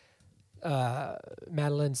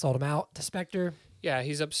Madeline sold him out to Spectre, Yeah,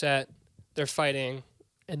 he's upset. They're fighting.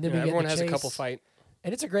 and then You know, we get everyone the has a couple chase, fight.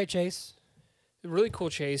 and it's a great chase. Really cool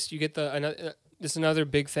chase. You get this is another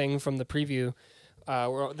big thing from the preview.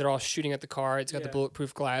 Where they're all shooting at the car. It's got the Yeah.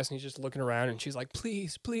 bulletproof glass, and he's just looking around, and she's like,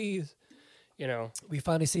 "Please, please," We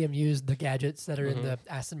finally see him use the gadgets that are in Mhm. the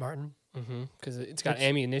Aston Martin, because it's got Which-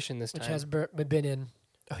 ammunition this which time. has been in.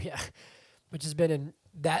 Oh yeah, which has been in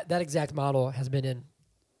that exact model has been in.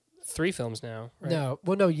 3 films now. Right? No,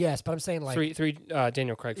 well, no, yes, but I'm saying like three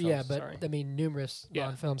Daniel Craig films. yeah, but sorry. I mean numerous Yeah.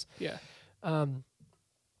 Bond films. Yeah.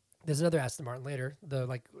 There's another Aston Martin later, the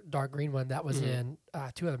like dark green one that was Mhm. in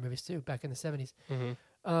 2 other movies too, back in the 70s.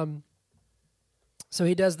 Mm-hmm. So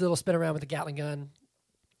he does the little spin around with the Gatling gun,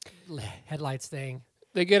 headlights thing.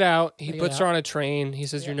 They get out. He They get puts out. her on a train. He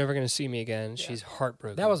says, Yeah. "You're never going to see me again." Yeah. She's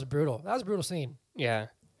heartbroken. That was brutal. That was a brutal scene. yeah.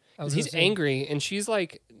 That was a He's brutal scene. angry, and she's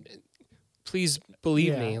like, "Please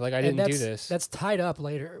believe Yeah. me. Like I And didn't do that's- this." That's tied up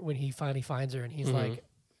later when he finally finds her, and he's Mhm. like,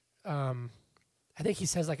 I think he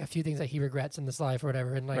says like a few things that he regrets in this life or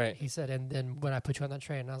whatever, and like Right. he said, and then when I put you on that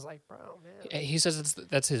train, and I was like, bro, man, He says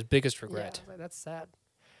that's his biggest yeah, I regret. was like, that's sad.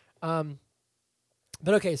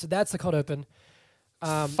 But okay, so that's the cold open.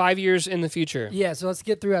 5 years in the future. Yeah, so let's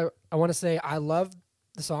get through. I want to say I love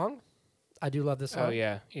the song. I do love this song. Oh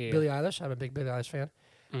yeah. Yeah. Billie Eilish. I'm a big Billie Eilish fan.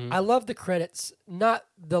 Mhm. I love the credits, not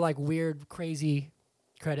the like weird, crazy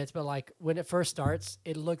credits, but like when it first starts,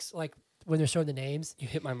 it looks like when they're showing the names. You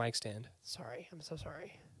hit my mic stand. Sorry, I'm so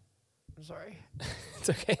sorry. I'm sorry. It's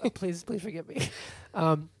okay. Please forgive me.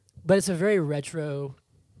 But it's a very retro,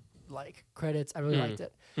 like credits. I really liked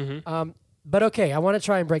it. Mm-hmm. But okay, I want to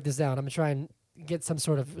try and break this down. I'm gonna try and get some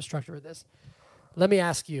sort of structure with this. Let me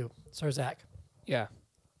ask you, Sir Zach, Yeah.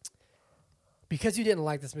 because you didn't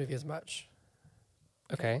like this movie as much,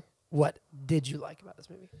 Okay. what did you like about this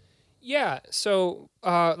movie? Yeah. So,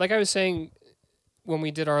 like I was saying, when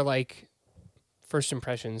we did our like first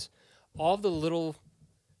impressions, all the little,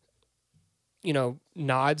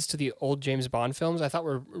 nods to the old James Bond films, I thought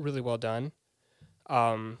were really well done.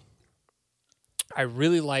 I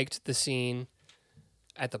really liked the scene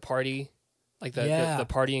at the party, like the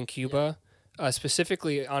party in Cuba.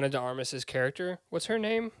 Specifically, Ana de Armas's character. What's her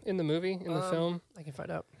name in the movie, in the film? I can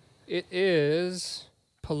find out. It is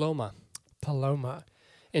Paloma. Paloma.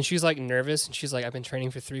 And she's like nervous, and she's like, "I've been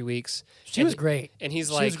training for 3 weeks." She And was great. And he's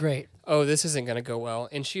She like, was great. "Oh, this isn't going to go well."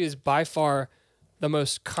 And she is by far the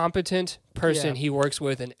most competent person Yeah. he works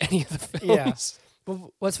with in any of the films. Yeah.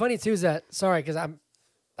 Well, what's funny too is that because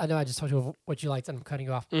I know I just told you what you liked and I'm cutting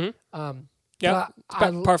you off. Mhm. Yeah, Yeah,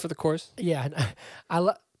 it's par for the course. Yeah,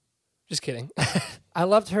 Just kidding. I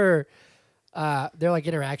loved her. Their like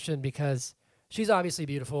interaction because she's obviously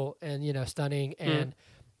beautiful and stunning, and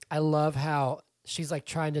I love how she's like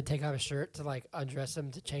trying to take off his shirt to like undress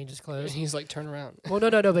him to change his And clothes. he's like, "Turn around." Well,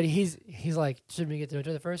 no, but he's like, shouldn't we get to each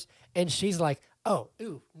other first? And she's like, oh,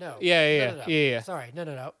 ooh, no. Yeah. No. Sorry, no.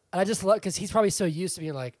 And I just love because he's probably so used to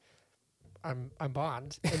being like, I'm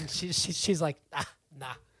Bond, and she's like,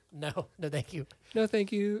 nah, no, thank you. No,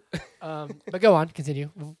 thank you. But go on, continue.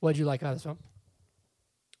 What did you like about this film?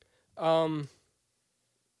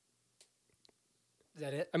 Is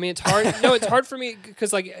that it? I mean, it's hard. No, it's hard for me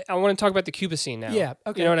because like I want to talk about the Cuba scene now. Yeah.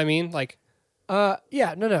 Okay. You know what I mean? Like,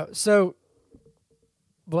 Yeah. No. So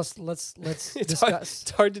let's it's discuss.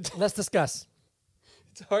 hard to. Let's discuss.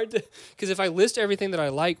 It's hard to because if I list everything that I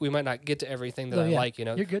like, we might not get to everything that No, I yeah. like.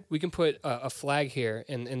 You're good. We can put a flag here,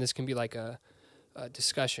 and this can be like a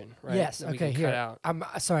discussion, right? Yes. That we Okay. can Here. Cut out. I'm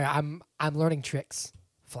sorry. I'm learning tricks.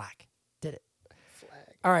 Flag. Did it. Flag.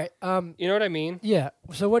 All right. You know what I mean Yeah.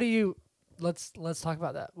 So what do you? Let's talk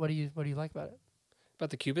about that. What do you like about it? about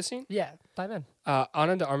the Cuba scene? Yeah. Dive in.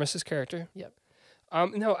 Ana de Armas's character. Yep.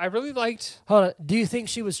 No, I really liked. Hold on. Do you think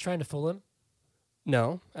she was trying to fool him?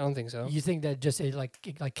 No, I don't think so. You think that just it like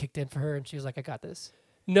kicked in for her and she was like, I got this?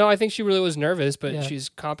 No, I think she really was nervous, but Yeah. she's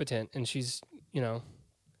competent and she's,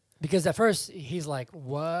 Because at first he's like,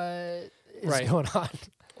 what is Right. going on?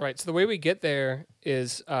 right. So the way we get there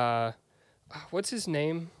is, what's his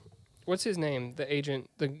name? The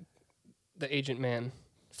agent man,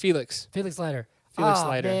 Felix. Felix Leiter. Felix Oh,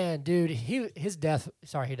 Leiter. man, dude, his death.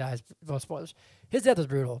 Sorry, he dies. No spoilers. His death was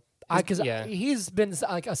brutal. Because yeah. he's been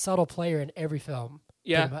like a subtle player in every film.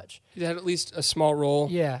 Yeah, pretty much. he had at least a small role.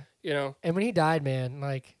 Yeah, and when he died, man,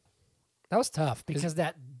 like that was tough because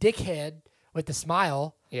that dickhead with the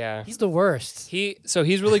smile. Yeah, He's the worst. he's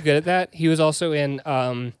really good at that. He was also in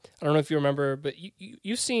I don't know if you remember, but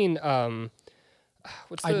you've seen I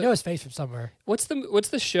know his face from somewhere. What's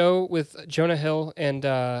the show with Jonah Hill and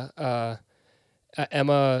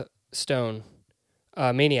Emma Stone,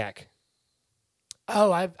 Maniac?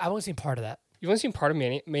 Oh, I've only seen part of that. You've only seen part of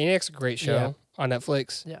Maniac. Maniac's a great show on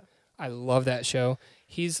Netflix. Yeah, I love that show.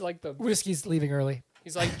 He's like Whiskey's leaving early.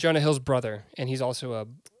 He's like Jonah Hill's brother, and he's also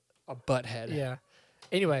a butthead. Yeah.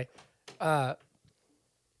 Anyway, So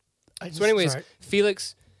anyways, sorry.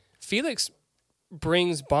 Felix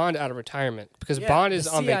brings Bond out of retirement because Yeah, Bond is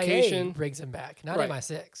the on CIA vacation. brings him back, not Right.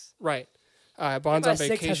 MI6. Right. Bond's on MI6 has a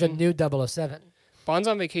vacation. new 007. Bond's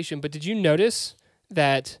on vacation, but did you notice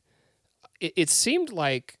that it seemed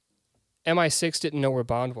like MI6 didn't know where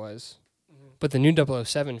Bond was, but the new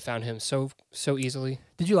 007 found him so easily.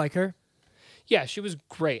 Did you like her? Yeah, she was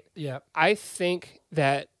great. Yeah. I think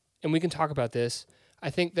that, and we can talk about this, I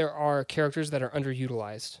think there are characters that are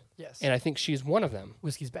underutilized, Yes. and I think she's one of them.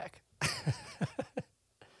 Whiskey's back.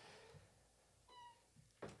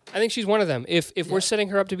 I think she's one of them. If we're setting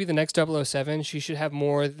her up to be the next 007, she should have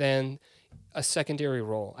more than a secondary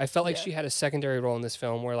role. I felt like she had a secondary role in this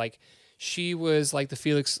film where like she was like the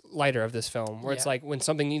Felix Leiter of this film, where it's like when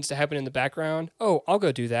something needs to happen in the background, oh, I'll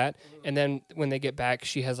go do that. And then when they get back,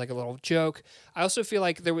 she has like a little joke. I also feel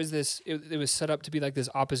like there was this, it was set up to be like this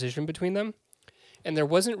opposition between them. And there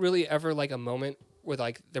wasn't really ever like a moment where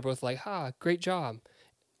like they're both like, great job.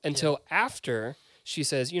 Until after she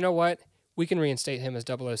says, you know what? We can reinstate him as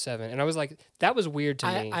 007. And I was like, that was weird to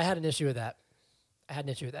me. I had an issue with that.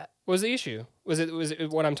 What was the issue? Was it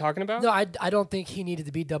what I'm talking about? No, I don't think he needed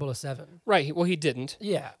to be 007. Right. Well, he didn't.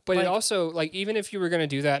 Yeah. But like, it also, like, even if you were going to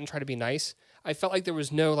do that and try to be nice, I felt like there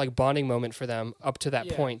was no, like, bonding moment for them up to that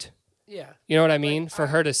point. Yeah. You know what I mean? For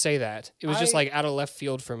her to say that. It was just, like, out of left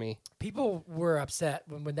field for me. People were upset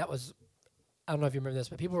when that was, I don't know if you remember this,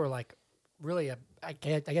 but people were, like, really, I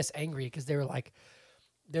guess, angry because they were like,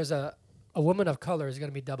 there's a woman of color is going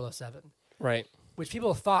to be 007. Right. Which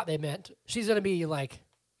people thought they meant she's going to be like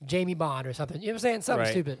Jamie Bond or something. You know what I'm saying? Something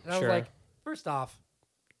Right. stupid. And I was like, first off,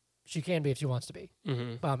 she can be if she wants to be,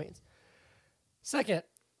 by all means. Second,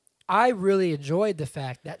 I really enjoyed the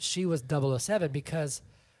fact that she was 007 because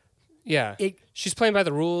Yeah. She's playing by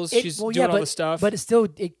the rules. She's doing all the stuff. But it still,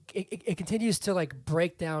 it continues to like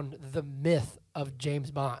break down the myth of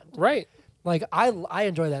James Bond. Right. Like I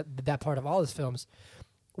enjoy that part of all his films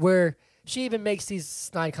where she even makes these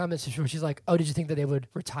snide comments where she's like, "Oh, did you think that they would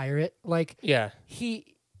retire it?" Like, Yeah.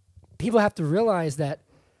 People have to realize that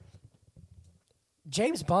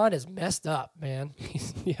James Bond is messed up, man.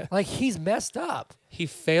 Yeah. Like he's messed up. He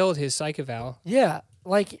failed his psych eval. Yeah,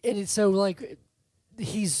 like and it's so like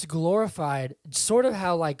he's glorified, sort of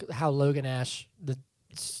how Logan Ash, the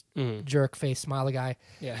jerk face smiley guy,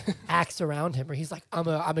 Yeah. acts around him, where he's like, I'm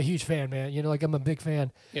a huge fan, man. You know, like I'm a big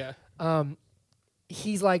fan. Yeah.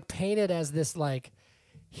 He's like painted as this like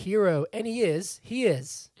hero, and he is.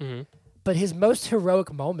 Mm-hmm. But his most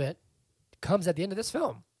heroic moment comes at the end of this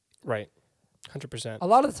film. Right. 100%. A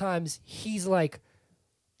lot of the times he's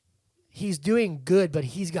doing good, but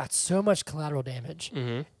he's got so much collateral damage,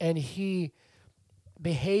 and he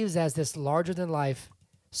behaves as this larger than life,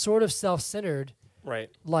 sort of self-centered, Right.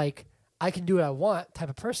 like I can do what I want type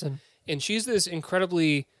of person. And she's this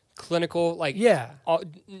incredibly clinical, like Yeah.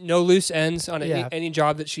 no loose ends on Yeah. any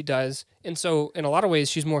job that she does. And so in a lot of ways,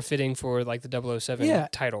 she's more fitting for like the 007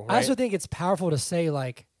 title, right? I also think it's powerful to say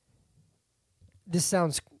like, this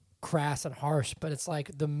sounds crass and harsh, but it's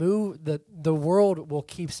like the world will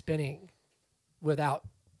keep spinning without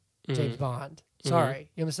James Bond. Sorry.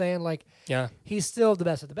 You know what I'm saying? Like, yeah. he's still the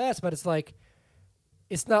best of the best, but it's like,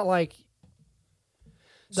 it's not like,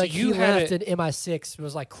 So like you he had left and MI6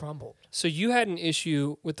 was like crumbled. So you had an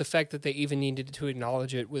issue with the fact that they even needed to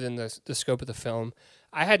acknowledge it within the scope of the film.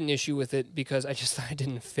 I had an issue with it because I just thought it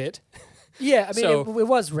didn't fit. Yeah, I mean, So- it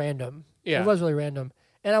was random. Yeah. It was really random.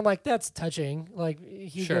 And I'm like, that's touching. Like,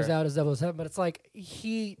 he Sure. goes out as 007, but it's like,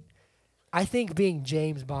 I think being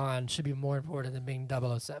James Bond should be more important than being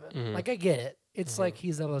 007. Like, I get it. It's like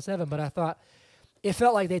he's 007, but I thought it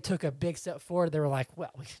felt like they took a big step forward. They were like,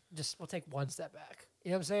 well, we'll take one step back.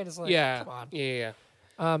 You know what I'm saying? It's like, come on. Yeah.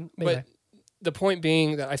 Anyway. But the point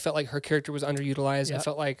being that I felt like her character was underutilized. Yeah. I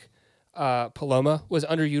felt like Paloma was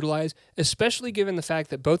underutilized, especially given the fact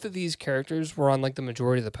that both of these characters were on like the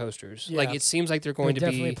majority of the posters. Yeah. Like it seems like they're going to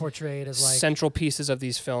definitely be portrayed as like central pieces of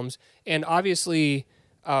these films. And obviously,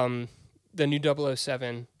 the new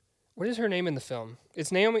 007. What is her name in the film?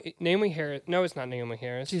 It's Naomi Harris. No, it's not Naomi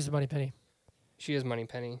Harris. she's a Moneypenny. She is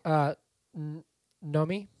Moneypenny.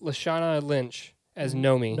 Nomi? Lashana Lynch as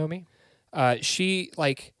Nomi. Nomi?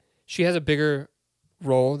 She has a bigger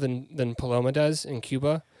role than Paloma does in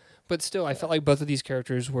Cuba, but still, I felt like both of these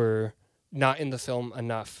characters were not in the film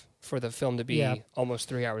enough for the film to be almost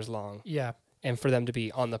 3 hours long. Yeah. And for them to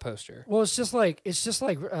be on the poster. Well, it's just like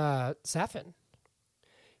Safin.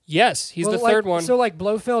 Yes, he's the third one. So like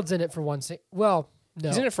Blofeld's in it for one scene. Well, no.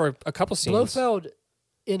 He's in it for a couple scenes. Blofeld,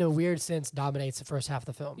 in a weird sense, dominates the first half of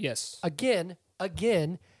the film. Yes. Again,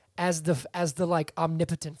 as the like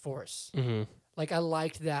omnipotent force. Mm-hmm. Like I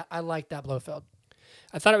liked that. I liked that Blofeld.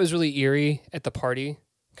 I thought it was really eerie at the party.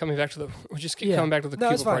 Coming back to the coming back to the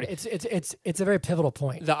Cuba it's fine. party. It's a very pivotal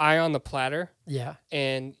point. The eye on the platter. Yeah.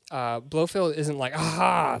 And Blofeld isn't like,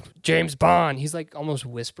 James Bond. He's like almost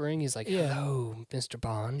whispering. He's like, hello, Mr.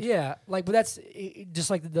 Bond. Yeah. Like, but that's just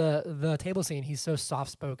like the table scene. He's so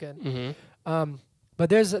soft spoken. Mm-hmm. But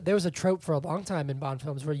there was a trope for a long time in Bond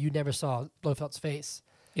films where you never saw Blofeld's face.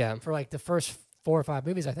 Yeah. For like the first 4 or 5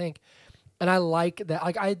 movies, I think. And I like that.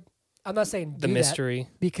 Like I'm not saying the mystery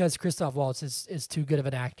because Christoph Waltz is too good of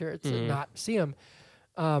an actor to not see him,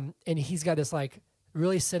 and he's got this like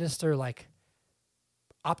really sinister like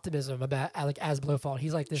optimism about like as Blofeld.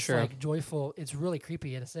 He's like this like joyful. It's really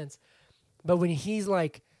creepy in a sense, but when he's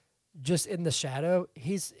like just in the shadow,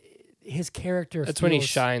 his character. That's when he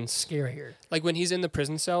shines. Scarier. Like when he's in the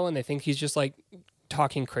prison cell and they think he's just like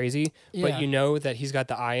talking crazy, but you know that he's got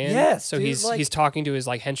the eye in. Yes, so dude, he's talking to his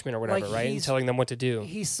like henchmen or whatever, like right, and telling them what to do.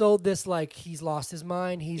 He sold this like he's lost his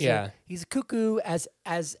mind. He's he's a cuckoo as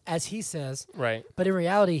he says. Right. But in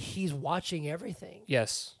reality, he's watching everything.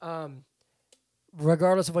 Yes.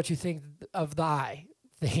 Regardless of what you think of the eye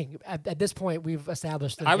thing, at this point we've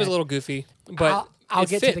established that I was a little goofy, but I'll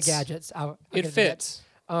get fits. to the gadgets. It fits.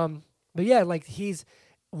 But yeah, like he's.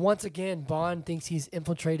 Once again, Bond thinks he's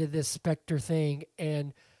infiltrated this Spectre thing,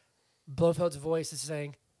 and Blofeld's voice is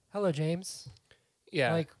saying, "Hello, James."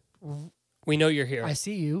 Yeah, like we know you're here. I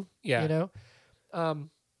see you. Yeah, you know.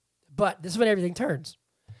 But this is when everything turns.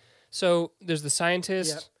 So there's the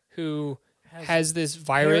scientist who has this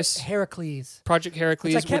virus, Heracles, Project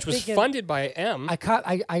Heracles, which was funded by M. I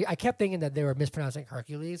kept thinking that they were mispronouncing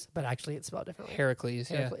Hercules, but actually it's spelled differently. Heracles.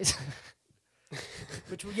 Yeah.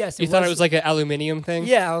 Which yes, you thought it was like an aluminium thing.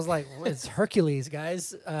 Yeah, I was like, well, it's Hercules,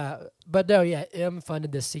 guys. But no, yeah, M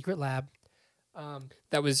funded this secret lab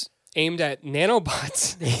that was aimed at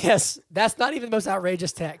nanobots. Yes, that's not even the most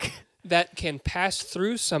outrageous tech. That can pass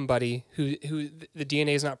through somebody who the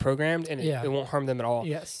DNA is not programmed and it won't harm them at all.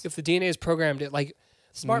 Yes, if the DNA is programmed, it like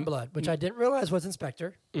smart blood, which I didn't realize was in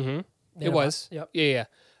Spectre. Mm-hmm. It was. Yep. Yeah.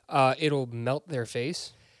 It'll melt their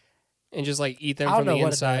face and just like eat them from the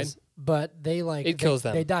inside. But they like it kills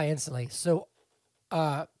them. They die instantly. So,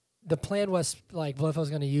 the plan was like Blofeld was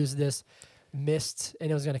going to use this mist and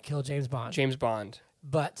it was going to kill James Bond.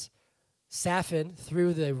 But Safin,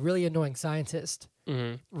 through the really annoying scientist,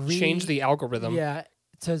 changed the algorithm. Yeah,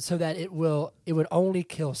 so that it would only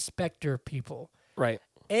kill Spectre people. Right.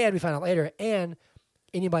 And we find out later, and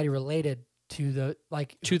anybody related to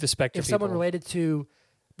the Spectre. If someone related to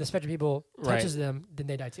the Spectre people touches them, then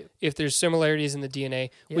they die too. If there's similarities in the DNA,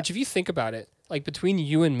 which if you think about it, like between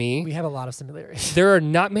you and me, we have a lot of similarities. There are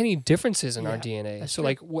not many differences in our DNA. So true.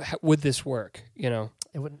 like, would this work? You know,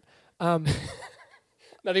 it wouldn't. Not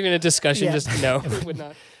even a discussion. Just no, it would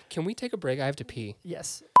not. Can we take a break? I have to pee.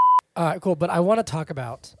 Yes. Cool. But I want to talk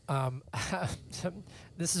about.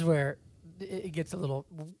 This is where it gets a little.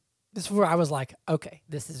 This is where I was like, okay,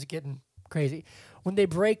 this is getting crazy. When they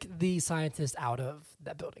break the scientist out of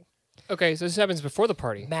that building. Okay, so this happens before the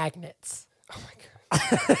party. Magnets. Oh my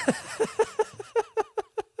god.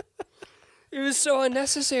 It was so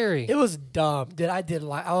unnecessary. It was dumb.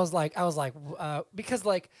 I was like, because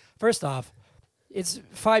like, first off, it's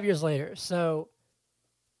 5 years later. So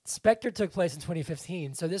Spectre took place in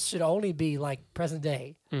 2015. So this should only be like present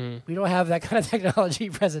day. We don't have that kind of technology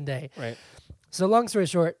present day. Right. So long story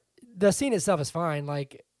short, the scene itself is fine.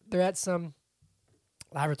 Like they're at some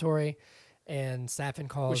laboratory and Safin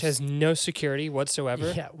calls. Which has no security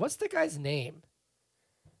whatsoever. Yeah. What's the guy's name?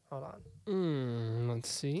 Hold on. Let's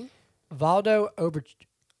see. Valdo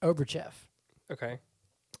Oberchev. Okay.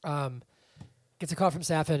 Gets a call from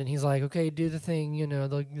Safin, and he's like, "Okay, do the thing. You know,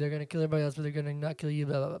 they're gonna kill everybody else, but they're gonna not kill you."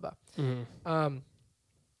 Blah blah blah blah. Mm-hmm.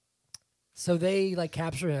 So they like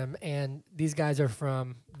capture him, and these guys are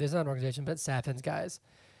from. There's not an organization, but it's Safin's guys.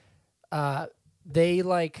 They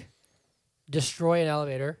like destroy an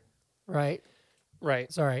elevator, right?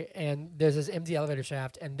 Right. Sorry, and there's this empty elevator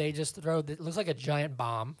shaft, and they just throw. It looks like a giant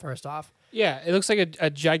bomb. First off, Yeah, it looks like a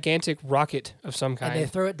gigantic rocket of some kind. and they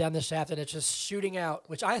throw it down the shaft, and it's just shooting out.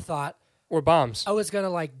 Which I thought, or bombs. oh, it's gonna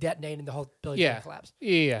like detonate, and the whole building's Yeah. gonna collapse.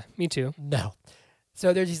 Yeah, me too. No.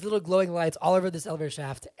 So there's these little glowing lights all over this elevator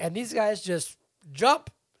shaft, and these guys just jump,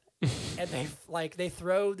 and they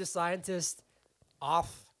throw the scientist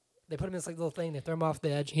off. They put him in this like little thing. They throw him off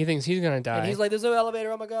the edge, He thinks he's gonna die. and he's like, "There's no elevator!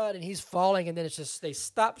 Oh my god!" And he's falling, and then it's just they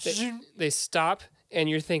stop, They stop, and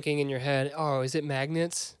you're thinking in your head, "Oh, is it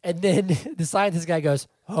magnets?" and then the scientist guy goes,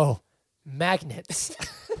 "Oh, magnets!"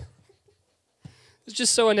 It's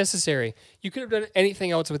just so unnecessary. You could have done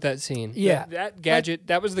anything else with that scene. Yeah. That gadget.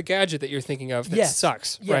 That was the gadget that you're thinking of. That Yes.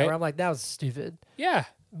 sucks. Yeah, right. where I'm like, that was stupid. Yeah.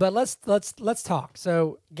 But let's talk.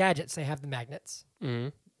 So gadgets, they have the magnets. Mm-hmm.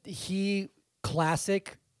 He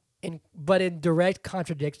classic, but in direct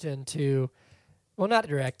contradiction to, well, not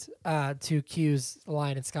direct, to Q's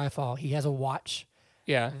line in Skyfall. He has a watch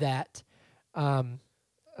Yeah. that doesn't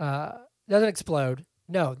explode.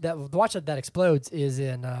 No, the watch that explodes is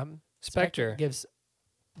in Spectre. gives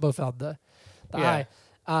Blofeld the Yeah.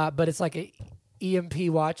 eye, but it's like a EMP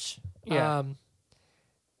watch. Yeah.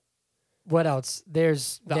 What else?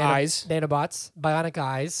 There's The eyes. nanobots, bionic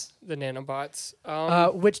eyes. The nanobots.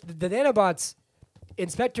 Which the nanobots, in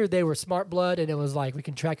Spectre, they were smart blood, and it was like, we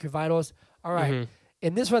can track your vitals. All right. Mhm.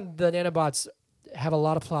 In this one, the nanobots have a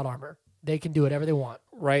lot of plot armor. They can do whatever they want.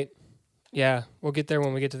 Right. Yeah. We'll get there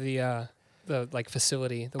when we get to the like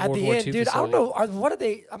facility, the At World the War end, II dude, I facility. don't know. What are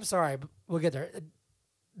they? I'm sorry, but we'll get there.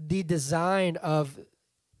 The design of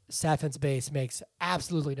Safin's base makes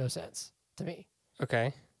absolutely no sense to me.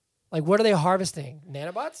 Okay. Like, what are they harvesting?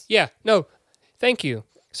 Nanobots? Yeah. No. Thank you.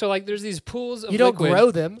 So like, there's these pools of You don't liquid.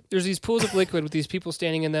 grow them. There's these pools of liquid with these people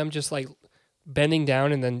standing in them, just like bending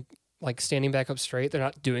down and then like standing back up straight. They're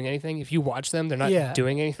not doing anything. If you watch them, they're not Yeah.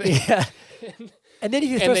 doing anything. Yeah. And then if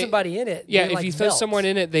you And throw they- somebody in it, Yeah, they, if like, you throw melt. someone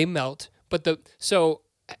in it, they melt. But so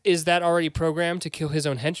is that already programmed to kill his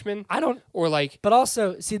own henchmen? I don't. Or like, But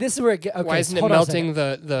also, see, this is where it okay, why isn't it hold on a second.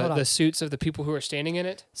 melting Hold on. the suits of the people who are standing in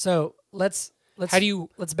it? So let's How do you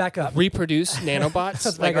let's back up. reproduce nanobots?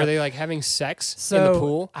 Let's Like, back are up. they like having sex So in the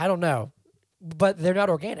pool? I don't know, but they're not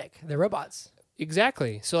organic. They're robots.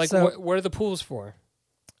 Exactly. So like, So- what are the pools for?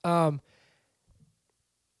 Um,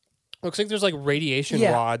 Looks like there's like radiation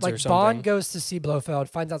yeah, rods like or something. Bond goes to see Blofeld,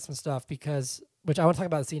 finds out some stuff which I want to talk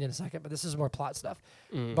about the scene in a second, but this is more plot stuff.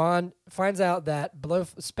 Mm. Bond finds out that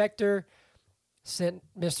Spectre sent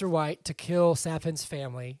Mr. White to kill Safin's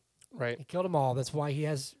family. Right. He killed them all. That's why he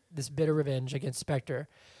has this bitter revenge against Spectre.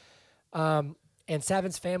 And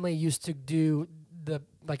Safin's family used to do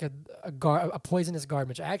a poisonous garden,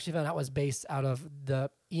 which I actually found out was based out of the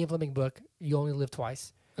Ian Fleming book, You Only Live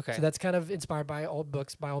Twice. Okay. So that's kind of inspired by old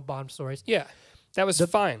books, by old Bond stories. Yeah. That was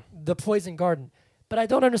fine. The poison garden. But I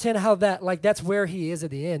don't understand how that's where he is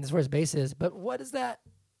at the end. That's where his base is. But what is that?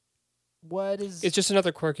 What is... It's just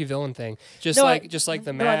another quirky villain thing. Just No, like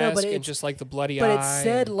the no, I know, mask but and it's- just like the bloody But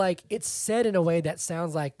eye. it's said in a way that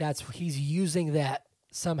sounds like he's using that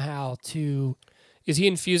somehow to... Is he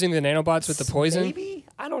infusing the nanobots with the poison? Maybe?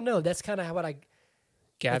 I don't know. That's kind of what I...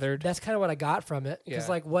 Gathered. That's kind of what I got from it. Because,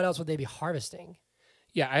 Yeah. what else would they be harvesting?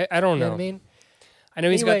 Yeah, I don't You know. know what I mean? I know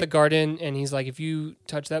he's got Anyway- the garden, and he's like, if you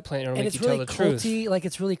touch that plant, it'll And make it's you really tell the truth. culty. Like,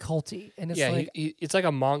 it's really culty. And it's Yeah, like... it's like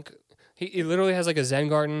a monk. He literally has like a Zen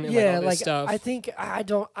garden and yeah, like all this stuff. I think... I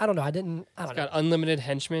don't know. I don't He's know. got unlimited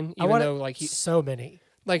henchmen, I even want though like he so many.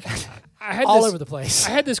 like I had All this, over the place.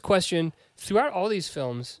 I had this question throughout all these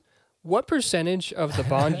films. What percentage of the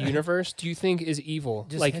Bond universe do you think is evil?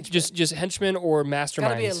 Just like henchmen. just henchmen or masterminds?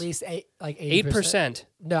 Gotta be at least 80%. 8%.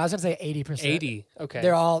 No, I was gonna say 80%. 80. Okay.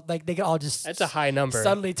 They're all they can all just That's a high number.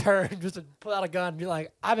 suddenly turn, just to pull out a gun and be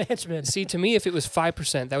like, I'm a henchman. See, to me, if it was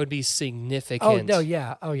 5%, that would be significant. Oh no,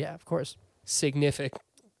 yeah. Oh yeah, of course. Significant.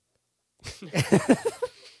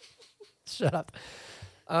 Shut up.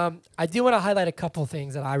 I do want to highlight a couple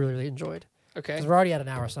things that I really, really enjoyed. Okay. Because we're already at an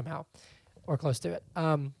hour somehow. Or close to it.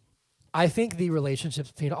 I think the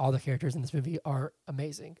relationships between all the characters in this movie are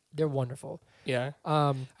amazing. They're wonderful. Yeah.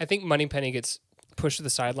 Um, I think Moneypenny gets pushed to the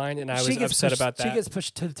sideline, and I she was gets upset pushed- about that. She gets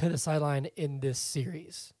pushed to the sideline in this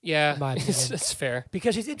series. yeah, in my opinion. that's fair.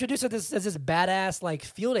 Because she's introduced as this badass like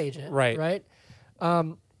field agent, Right. Right.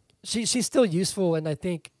 She's still useful, and I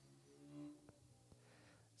think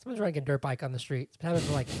Someone's riding a dirt bike on the street. It's been happening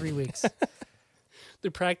for like 3 weeks.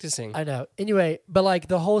 They're practicing. I know. Anyway, but like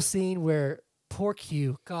the whole scene where poor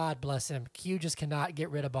Q, God bless him, Q just cannot get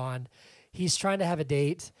rid of Bond. He's trying to have a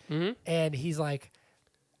date, and he's like,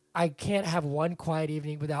 I can't have one quiet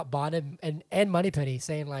evening without Bond and Moneypenny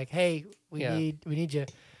saying like, "Hey, we need you."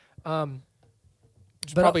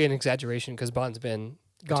 It's probably an exaggeration because Bond's been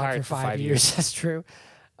gone retired for 5 years. That's true.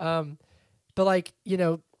 But like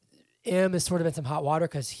M is sort of in some hot water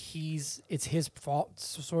because it's his fault,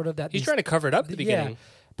 sort of that he's trying to cover it up at the beginning. Yeah,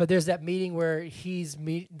 but there's that meeting where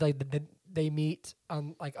they meet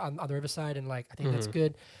on the riverside, and like I think that's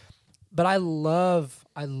good. But I love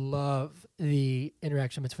the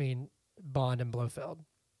interaction between Bond and Blofeld.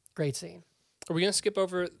 Great scene. Are we gonna skip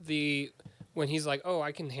over when he's like, "Oh,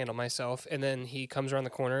 I can handle myself," and then he comes around the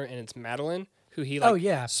corner and it's Madeline, who he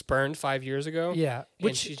spurned 5 years ago. Yeah,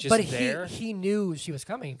 and she's just there. He knew she was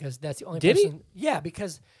coming because that's the only Did person. Yeah,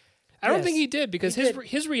 because I don't think he did because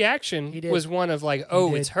his reaction was one of like,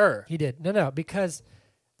 "Oh, it's her." He did. No, because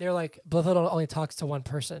they're like Blofeld only talks to one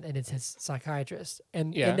person, and it's his psychiatrist.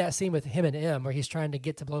 And in that scene with him and M, where he's trying to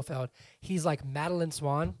get to Blofeld, he's like Madeline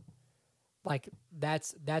Swan. Like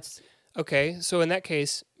that's okay. So in that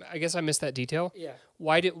case, I guess I missed that detail. Yeah.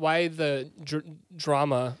 Why the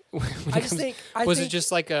drama? Was it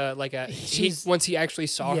just like a once he actually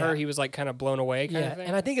saw her, he was like kind of blown away kind of thing?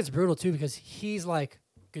 And I think it's brutal too because he's like,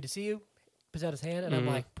 "Good to see you," puts out his hand, and I'm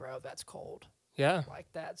like, "Bro, that's cold." Yeah. Like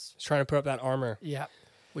that's he's trying to put up that armor. Yeah.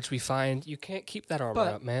 Which we find you can't keep that armor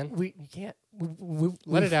up, man. You can't.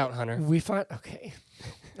 Let it out, Hunter. We find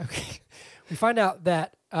We find out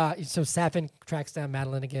that so Safin tracks down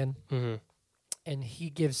Madeline again, and he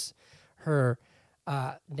gives her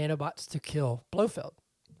nanobots to kill Blofeld.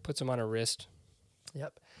 Puts him on her wrist.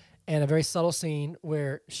 Yep. And a very subtle scene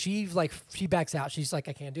where she backs out. She's like,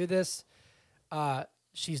 I can't do this.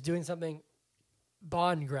 She's doing something.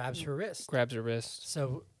 Bond grabs her wrist.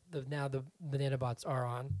 So now the nanobots are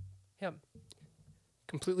on him.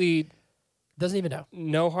 Completely doesn't even know.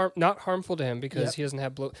 No harm, not harmful to him because he doesn't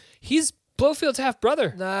have He's Blofeld's half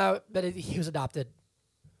brother. No, but he was adopted.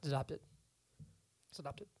 It's adopted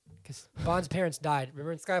because Bond's parents died.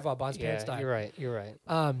 Remember in Skyfall, Bond's parents died. You're right.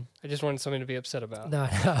 I just wanted something to be upset about.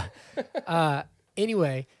 No.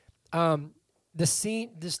 Anyway, the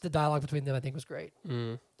scene, the dialogue between them, I think was great,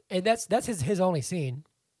 and that's his only scene.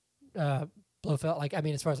 Blofeld, like I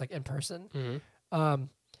mean, as far as like in person, and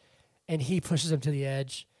he pushes him to the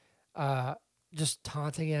edge, just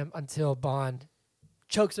taunting him until Bond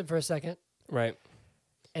chokes him for a second, right,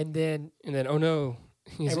 and then oh no,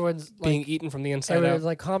 everyone's being eaten from the inside out. Everyone's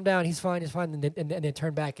like, calm down, he's fine, and then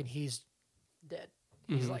turn back and he's dead.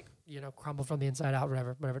 He's like crumbled from the inside out,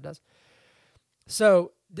 whatever it does.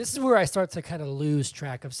 So this is where I start to kind of lose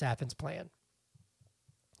track of Safin's plan.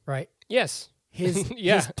 Right? Yes. His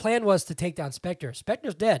plan was to take down Spectre.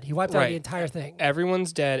 Spectre's dead. He wiped out the entire thing.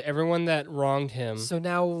 Everyone's dead. Everyone that wronged him so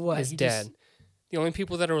now what? Is dead. The only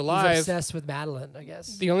people that are alive... He's obsessed with Madeline, I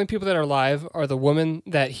guess. The only people that are alive are the woman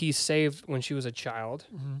that he saved when she was a child,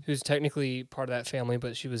 who's technically part of that family,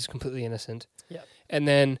 but she was completely innocent. Yep. And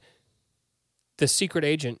then the secret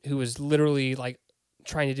agent who was literally like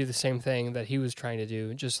trying to do the same thing that he was trying to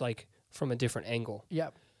do, just like from a different angle.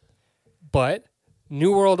 Yep. But...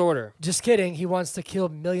 New World Order. Just kidding. He wants to kill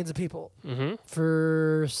millions of people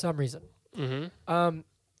for some reason.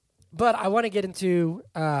 But I want to get into...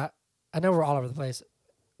 I know we're all over the place.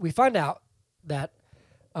 We find out that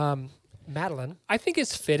Madeline... I think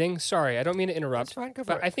it's fitting. Sorry, I don't mean to interrupt. It's fine, go for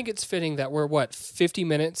but it. I think it's fitting that we're, 50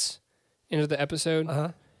 minutes into the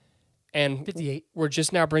episode? And 58. We're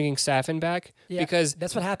just now bringing Safin back? Yeah, because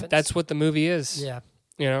that's what happens. That's what the movie is. Yeah.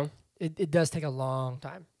 You know? It does take a long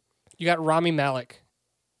time. You got Rami Malek.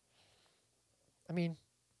 I mean...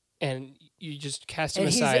 And you just cast him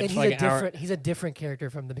aside for like an hour. He's a different character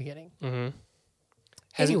from the beginning.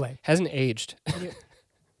 Hasn't aged.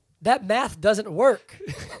 That math doesn't work.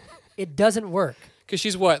 It doesn't work. Because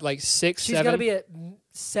she's what, like 6, 7? She's got to be at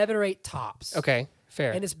 7 or 8 tops. Okay,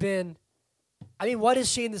 fair. And it's been... I mean, what is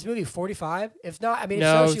she in this movie? 45? If not, I mean,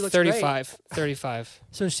 no, if so, she looks 35. Great. 35.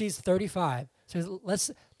 So she's 35. So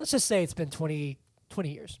let's just say it's been 20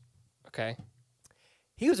 years. Okay.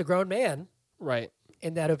 He was a grown man. Right.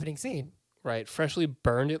 In that opening scene. Right. Freshly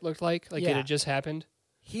burned, it looked like. Like it had just happened.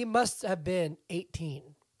 He must have been 18.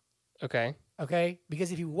 Okay. Okay?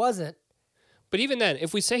 Because if he wasn't... But even then,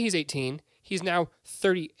 if we say he's 18, he's now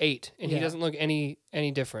 38, and he doesn't look any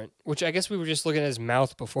different. Which I guess we were just looking at his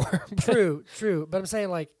mouth before. True. But I'm saying,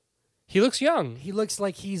 like... He looks young. He looks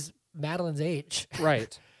like he's Madeline's age.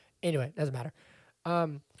 Right. Anyway, doesn't matter.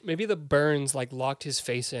 Maybe the burns, like, locked his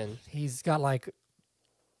face in. He's got, like...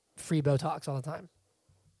 free Botox all the time.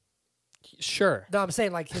 Sure. No, I'm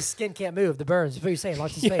saying like his skin can't move. The burns. What you're saying,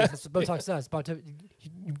 lost his face. That's what Botox does.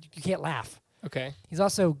 You can't laugh. Okay. He's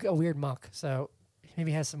also a weird monk, so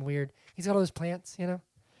maybe he has some weird. He's got all those plants, you know.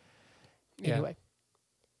 Yeah. Anyway,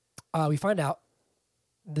 we find out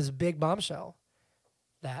this big bombshell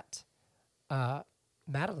that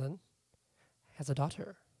Madeline has a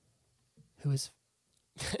daughter who is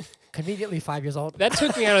conveniently 5 years old. That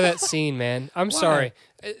took me out of that scene, man. I'm Why? sorry.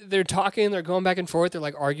 They're talking, they're going back and forth, they're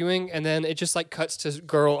like arguing, and then it just like cuts to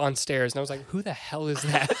girl on stairs, and I was like, who the hell is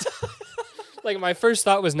that? Like my first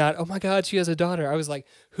thought was not, oh my God, she has a daughter. I was like,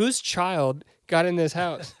 whose child got in this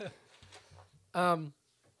house? And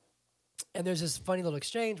there's this funny little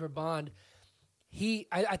exchange where Bond,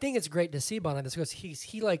 I think it's great to see Bond like this because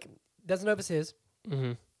he like doesn't know if it's his.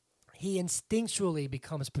 Mm-hmm. He instinctually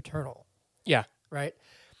becomes paternal, Yeah. right?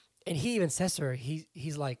 And he even says to her,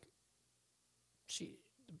 he's like,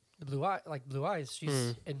 the blue eyes.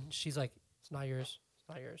 And she's like, it's not yours. It's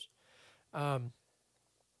not yours.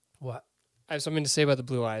 What? I have something to say about the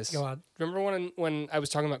blue eyes. Go on. Remember when I was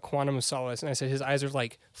talking about Quantum of Solace and I said his eyes are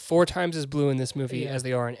like 4 times as blue in this movie as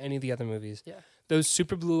they are in any of the other movies? Yeah. Those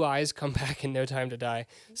super blue eyes come back in No Time to Die.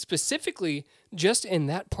 Specifically, just in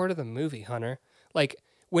that part of the movie, Hunter. Like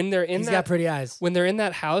when they're in He's got pretty eyes. when they're in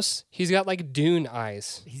that house, he's got like Dune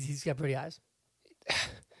eyes. He's got pretty eyes.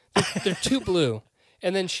 They're too blue.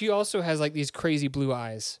 And then she also has like these crazy blue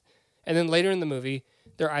eyes. And then later in the movie,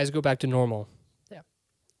 their eyes go back to normal. Yeah.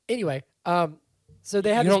 Anyway, so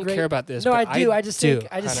they have. You this don't great, care about this. No, but I do. I just think.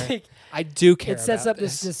 I do care. It sets about up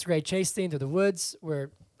this great chase scene through the woods where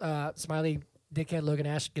Smiley dickhead Logan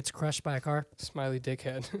Ash gets crushed by a car. Smiley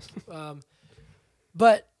dickhead.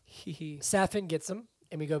 But Safin gets him,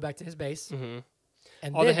 and we go back to his base. Mm-hmm.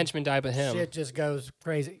 And all the then henchmen die but him. Shit just goes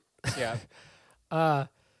crazy. Yeah.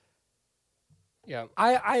 Yeah.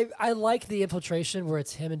 I like the infiltration where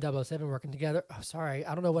it's him and 007 working together. Oh, sorry,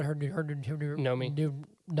 I don't know what her new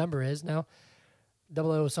number is now.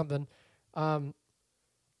 00 something.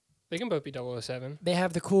 They can both be 007. They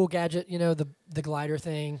have the cool gadget, you know, the glider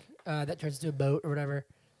thing that turns into a boat or whatever.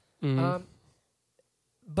 Mm-hmm.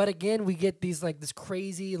 But again, we get these like this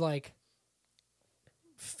crazy like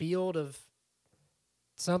field of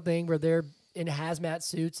something where they're in hazmat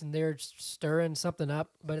suits and they're stirring something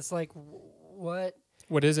up, but it's like, what?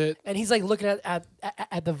 What is it? And he's like looking at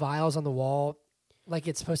the vials on the wall, like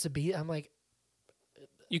it's supposed to be. I'm like,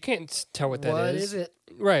 You can't tell what that is. what is it?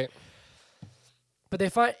 Right. But they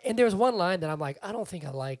find, and there's one line that I'm like, I don't think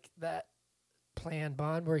I like that plan,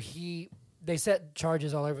 Bond, where they set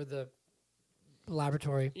charges all over the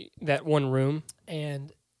laboratory, That one room.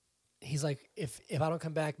 and he's like, if I don't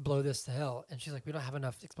come back, blow this to hell. And she's like, we don't have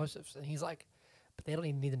enough explosives. And he's like, but they don't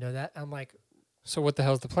even need to know that. I'm like, So what the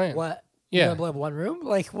hell's the plan? what? Yeah. You're gonna blow up one room?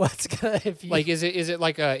 Like, what's gonna if you Like is it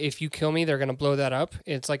like if you kill me they're gonna blow that up?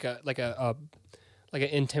 It's like an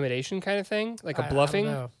intimidation kind of thing, like a bluffing.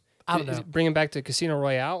 I don't know. Is it bringing back to Casino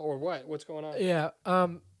Royale or what? What's going on? Yeah.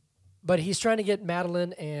 But he's trying to get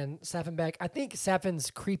Madeline and Safin back. I think Safin's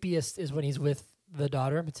creepiest is when he's with the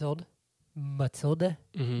daughter, Matilde.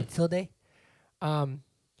 Mm-hmm. Matilde.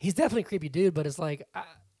 He's definitely a creepy dude, but it's like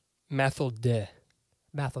Mathilde.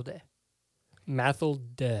 Matilde. Mathilde.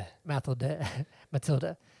 Matilda.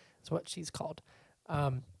 That's what she's called. I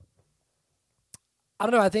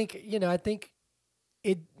don't know. I think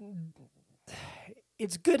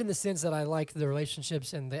it's good in the sense that I like the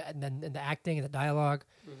relationships and the acting and the dialogue.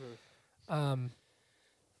 Mm-hmm.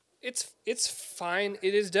 It's fine.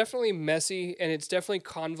 It is definitely messy and it's definitely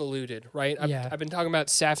convoluted, right? I've been talking about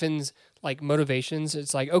Safin's like motivations.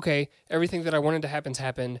 It's like, okay, everything that I wanted to happen's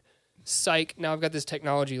happened. Psych. Now I've got this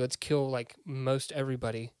technology. Let's kill like most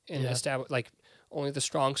everybody and establish like only the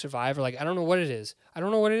strong survive. Or like I don't know what it is.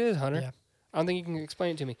 Hunter. Yeah. I don't think you can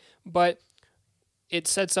explain it to me. But it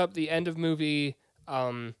sets up the end of movie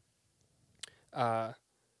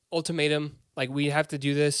ultimatum. Like we have to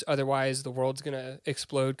do this, otherwise the world's gonna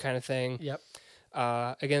explode, kind of thing. Yep.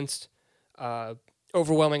 Against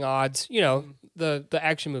overwhelming odds. You know, the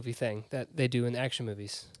action movie thing that they do in the action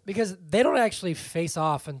movies. Because they don't actually face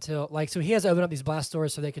off until like so he has to open up these blast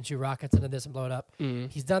doors so they can shoot rockets into this and blow it up. Mm-hmm.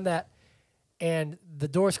 He's done that, and the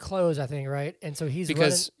doors close, I think, right? And so he's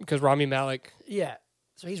because Rami Malek. Yeah.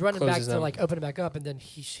 So he's running back Closes to them. like open it back up, and then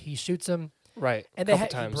he shoots him. Right. And he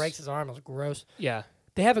he breaks his arm. It was gross. Yeah.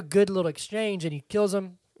 They have a good little exchange, and he kills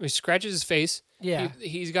him. He scratches his face. Yeah.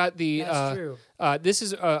 He's got the. That's true. This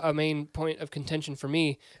is a main point of contention for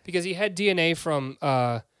me because he had DNA from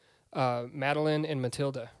Madeline and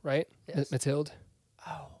Matilda, right? Yes. Matilde.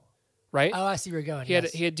 Oh. Right. Oh, I see where you're going. He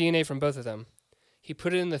had DNA from both of them. He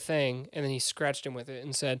put it in the thing, and then he scratched him with it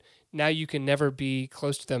and said, now you can never be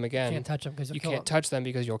close to them again. You can't touch them because you can't touch them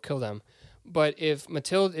because you'll kill them. But if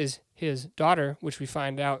Matilda is his daughter, which we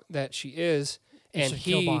find out that she is, and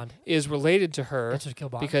he is related to her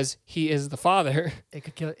because he is the father, it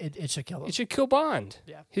could kill. It should kill him. It should kill Bond.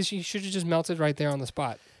 Yeah. He should have just melted right there on the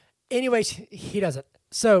spot. Anyways, he doesn't.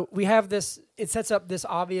 So we have this. It sets up this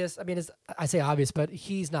obvious. I mean, I say obvious, but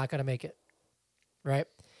he's not going to make it, right?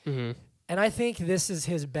 Mm-hmm. And I think this is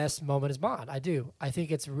his best moment as Bond. I do. I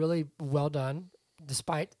think it's really well done,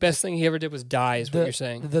 despite best thing he ever did was die. Is what you're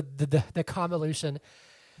saying? The convolution,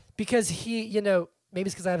 because he, maybe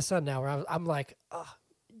it's because I have a son now, where I'm like,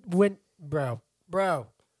 when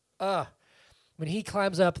he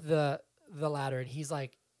climbs up the ladder and he's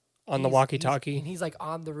like on the walkie-talkie, and he's like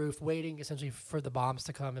on the roof waiting essentially for the bombs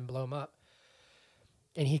to come and blow him up,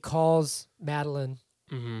 and he calls Madeline.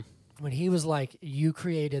 Mm-hmm. When he was like, you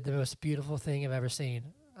created the most beautiful thing I've ever seen.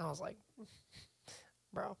 I was like,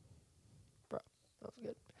 bro, that was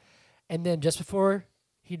good. And then just before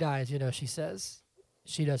he dies, she says,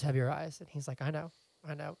 she does have your eyes. And he's like, I know.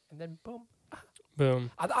 And then boom. Boom.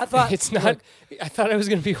 I thought it's not. I thought it was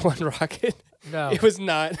going to be one rocket. No. It was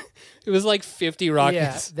not. It was like 50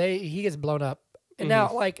 rockets. Yeah, he gets blown up. And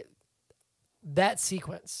now, like, that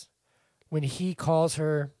sequence, when he calls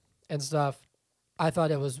her and stuff, I thought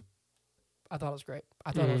it was great.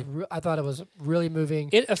 I thought it was really moving.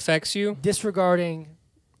 It affects you, disregarding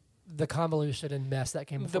the convolution and mess that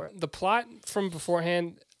came before. The plot from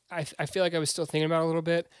beforehand, I feel like I was still thinking about it a little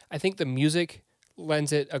bit. I think the music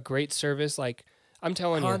lends it a great service. Like I'm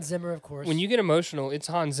telling Hans Zimmer, of course. When you get emotional, it's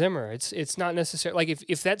Hans Zimmer. It's not necessarily like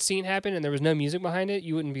if that scene happened and there was no music behind it,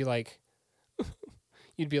 you wouldn't be like,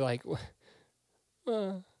 you'd be like,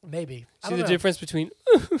 maybe. See the difference between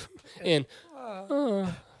and.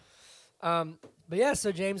 But yeah,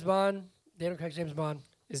 so James Bond, Daniel Craig James Bond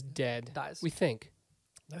is dead. Dies. We think.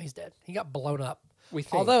 No, he's dead. He got blown up. We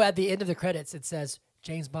think. Although at the end of the credits it says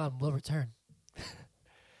James Bond will return.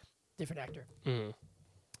 Different actor. Mm-hmm.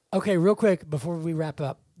 Okay, real quick before we wrap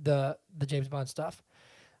up the James Bond stuff,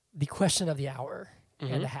 the question of the hour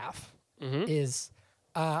and a half is,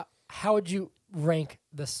 how would you rank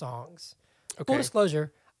the songs? Okay. Full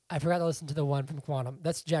disclosure, I forgot to listen to the one from Quantum.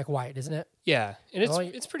 That's Jack White, isn't it? Yeah, and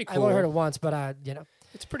it's pretty cool. I've only heard it once, but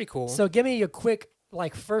it's pretty cool. So give me a quick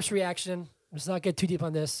first reaction. Let's not get too deep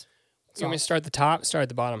on this. You want me to start at the top? Start at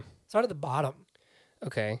the bottom. Start at the bottom.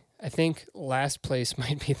 Okay, I think last place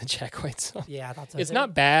might be the Jack White song. Yeah, I thought so. It's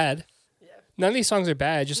not bad. Yeah. None of these songs are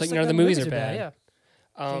bad. Just like none of the movies are bad. Yeah.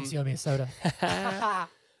 Thanks, you owe me a soda.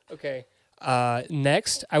 Okay.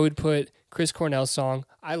 Next, I would put Chris Cornell's song.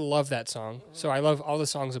 I love that song. So I love all the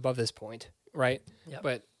songs above this point, right? Yep.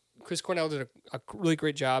 But Chris Cornell did a really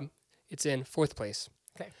great job. It's in fourth place.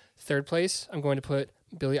 Okay. Third place, I'm going to put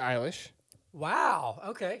Billie Eilish. Wow.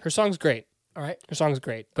 Okay. Her song's great. All right. Her song's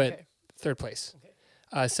great, but third place.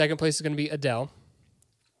 Okay. Second place is going to be Adele.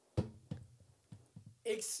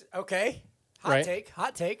 Okay. Hot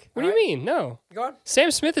take. What do you mean? No. Go on.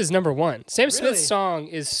 Sam Smith is number one. Sam Smith's song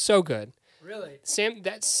is so good. Really?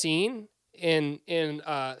 That scene in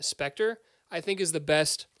Spectre, I think is the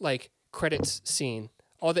best credits scene.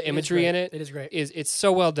 All the imagery in it. It is great. It's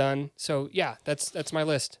so well done. So yeah, that's my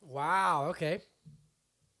list. Wow. Okay.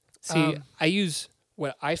 See, I use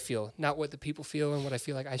what I feel, not what the people feel, and what I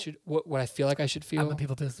feel like I should. What I feel like I should feel. I'm a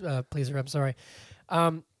people pleaser. I'm sorry.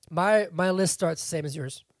 My list starts the same as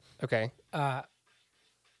yours. Okay.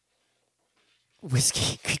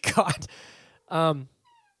 Whiskey. Good God.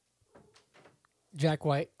 Jack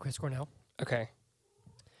White, Chris Cornell. Okay.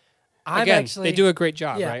 Again, they do a great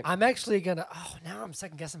job, right? I'm actually gonna. Oh, now I'm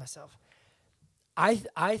second guessing myself. I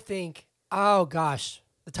think. Oh gosh,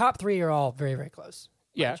 the top three are all very, very close.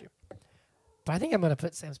 Yeah. But I think I'm gonna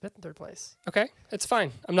put Sam Smith in third place. Okay, that's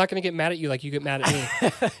fine. I'm not gonna get mad at you like you get mad at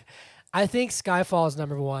me. I think Skyfall is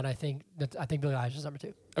number one. I think Billie Eilish is number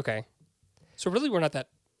two. Okay. So really, we're not that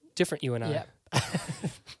different, you and I. Yeah.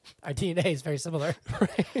 Our DNA is very similar.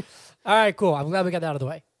 Right. All right, cool. I'm glad we got that out of the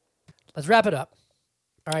way. Let's wrap it up.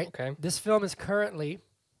 All right. Okay. This film is currently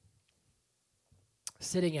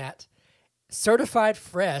sitting at certified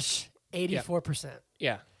fresh 84%.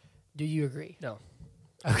 Yeah. Do you agree? No.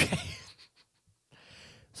 Okay.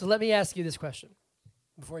 So let me ask you this question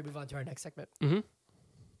before we move on to our next segment. Mm-hmm.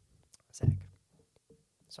 Zach.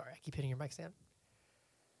 Sorry, I keep hitting your mic stand.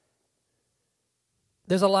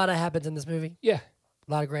 There's a lot that happens in this movie. Yeah.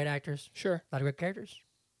 A lot of great actors. Sure. A lot of great characters.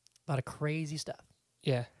 A lot of crazy stuff.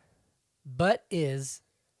 Yeah. But is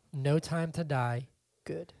No Time to Die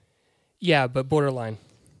good? Yeah, but borderline.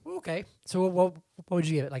 Okay. So what would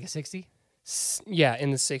you give it? Like a 60? Yeah,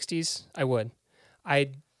 in the 60s, I would.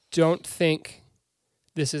 I don't think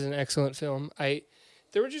this is an excellent film.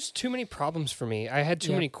 There were just too many problems for me. I had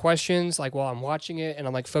too many questions, like, while I'm watching it, and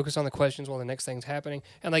I'm, like, focused on the questions while the next thing's happening.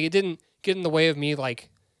 And, like, it didn't get in the way of me, like,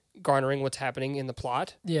 garnering what's happening in the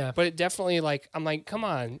plot. Yeah. But it definitely, like, I'm like, come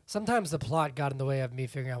on. Sometimes the plot got in the way of me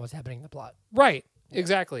figuring out what's happening in the plot. Right.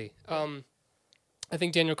 Exactly. I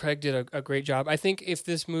think Daniel Craig did a great job. I think if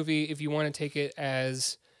this movie, if you want to take it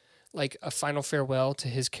as, like, a final farewell to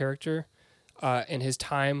his character and his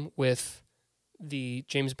time with the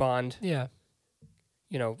James Bond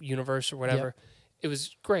universe or whatever. Yep. It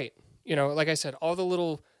was great. Like I said, all the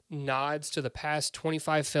little nods to the past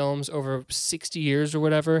 25 films over 60 years or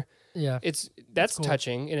whatever. Yeah. That's cool.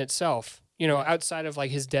 Touching in itself. Outside of,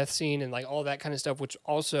 like, his death scene and, like, all that kind of stuff, which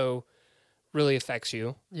also really affects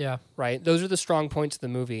you. Yeah. Right? Those are the strong points of the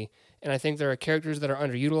movie. And I think there are characters that are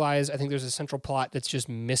underutilized. I think there's a central plot that's just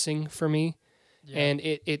missing for me. Yeah. And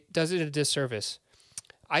it does it a disservice.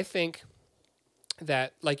 I think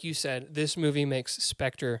that, like you said, this movie makes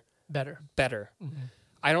Spectre better. Mm-hmm.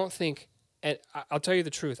 I don't think, and I'll tell you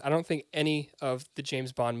the truth, I don't think any of the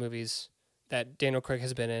James Bond movies that Daniel Craig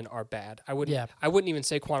has been in are bad. I wouldn't even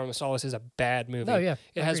say Quantum of Solace is a bad movie. No, yeah.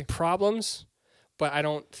 It has problems, but I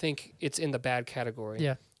don't think it's in the bad category.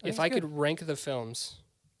 Yeah. If I could rank the films.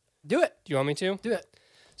 Do it. Do you want me to? Do it.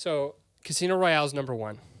 So, Casino Royale's number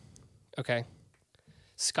 1. Okay.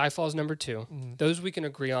 Skyfall's number 2. Mm. Those we can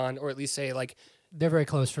agree on, or at least say, like, they're very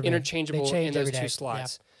close for me. Interchangeable in those two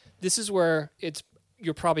slots. Yeah. This is where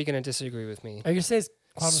you're probably going to disagree with me. Are you going to say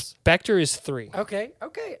Spectre is 3. Okay.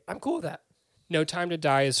 I'm cool with that. No Time to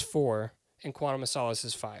Die is 4, and Quantum of Solace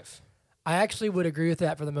is 5. I actually would agree with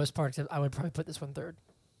that for the most part, except I would probably put this one third.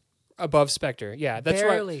 Above Spectre. Yeah, that's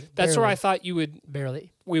barely, where I thought you would...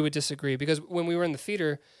 Barely. We would disagree, because when we were in the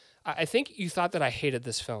theater, I think you thought that I hated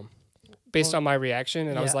this film based on my reaction,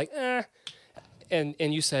 and I was like, eh... And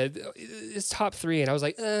you said, it's top 3. And I was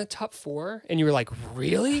like, top 4. And you were like,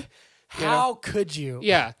 really? How could you?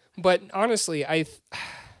 Yeah. But honestly, I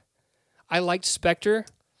liked Spectre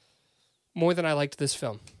more than I liked this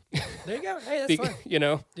film. There you go. Hey, that's fine.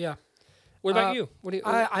 Yeah. What about you? What do you?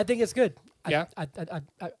 I think it's good. Yeah.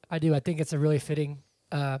 I do. I think it's a really fitting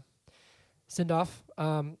send-off.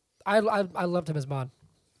 I loved him as Bond.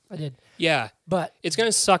 I did. Yeah. But it's going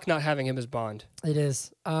to suck not having him as Bond. It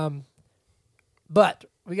is. But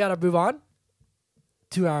we got to move on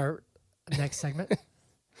to our next segment.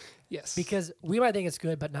 Yes. Because we might think it's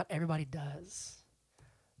good, but not everybody does.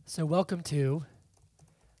 So welcome to...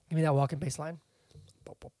 Give me that walking bass line.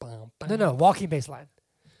 No, walking bass line.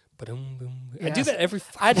 I do that every...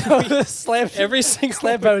 I know. Slam. Every single...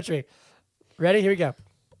 Slam poetry. Ready? Here we go.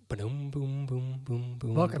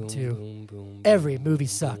 Welcome to Every Movie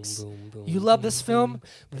Sucks. You love this film?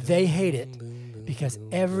 They hate it. Because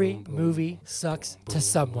every movie sucks to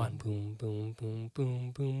someone.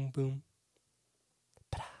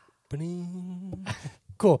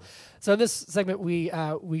 Cool. So in this segment,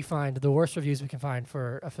 we find the worst reviews we can find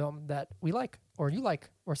for a film that we like, or you like,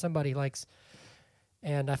 or somebody likes.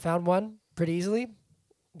 And I found one pretty easily.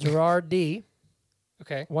 Gerard D.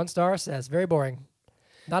 Okay. 1 star says, very boring.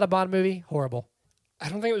 Not a Bond movie. Horrible. I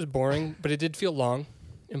don't think it was boring, but it did feel long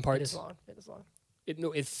in parts. It is long.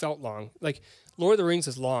 It felt long. Like, Lord of the Rings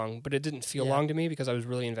is long, but it didn't feel long to me because I was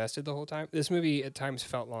really invested the whole time. This movie at times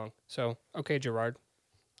felt long. So, okay, Gerard.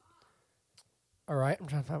 All right. I'm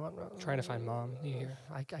trying to find Mom. You hear?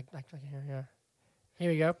 I can hear, yeah.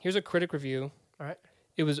 Here we go. Here's a critic review. All right.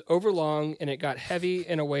 It was overlong, and it got heavy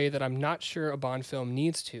in a way that I'm not sure a Bond film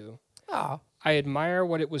needs to. Oh. I admire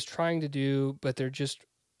what it was trying to do, but there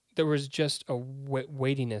was just a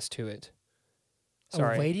weightiness to it.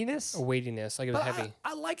 Sorry. A weightiness? A weightiness, like it was heavy.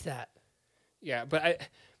 I like that. Yeah, but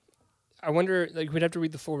I wonder, like, we'd have to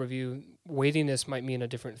read the full review. Weightiness might mean a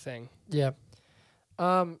different thing. Yeah.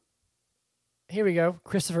 Here we go.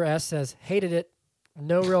 Christopher S. says, hated it.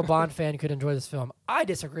 No real Bond fan could enjoy this film. I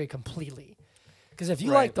disagree completely. Because if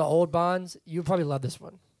you like the old Bonds, you probably love this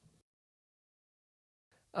one.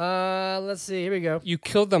 Let's see. Here we go. You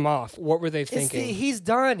killed them off. What were they thinking? He's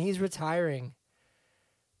done. He's retiring.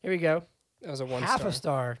 Here we go. That was a 1 Half star. a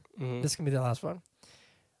star. Mm-hmm. This can be the last one.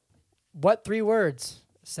 What 3 words?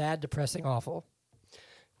 Sad, depressing, awful.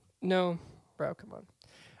 No. Bro, come on.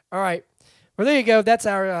 All right. Well, there you go. That's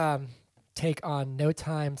our take on No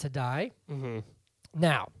Time to Die. Mm-hmm.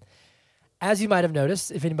 Now, as you might have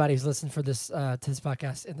noticed, if anybody's listened to this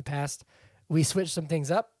podcast in the past, we switched some things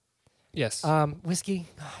up. Yes. Whiskey,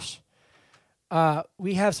 gosh.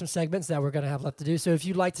 We have some segments that we're going to have left to do. So if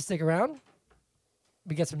you'd like to stick around,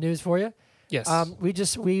 we got some news for you. Yes.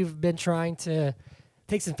 We've been trying to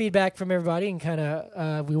take some feedback from everybody and kind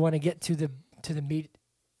of we want to get to the to the meat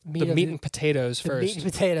and potatoes the first. meat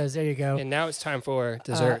and potatoes. There you go. And now it's time for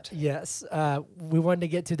dessert. Yes. We wanted to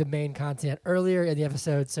get to the main content earlier in the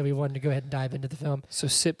episode, so we wanted to go ahead and dive into the film. So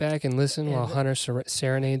sit back and listen while And- Hunter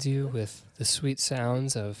serenades you with the sweet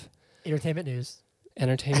sounds of Entertainment news.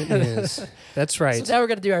 entertainment news. That's right. So now we're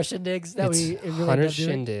gonna do our shindigs that it's we really Hunter's love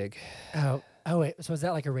doing. shindig. Oh wait. So is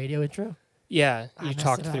that like a radio intro? Yeah, I you messed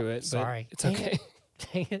talked it up. through it. But Sorry. It's Dang okay.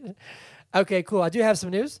 Dang it. Okay, cool. I do have some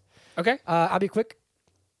news. Okay. I'll be quick.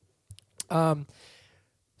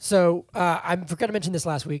 So I forgot to mention this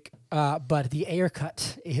last week, but the Ayer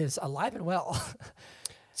cut is alive and well.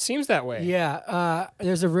 Seems that way. Yeah.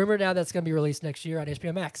 There's a rumor now that's going to be released next year on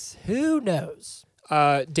HBO Max. Who knows?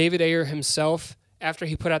 David Ayer himself, after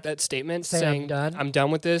he put out that statement saying, I'm done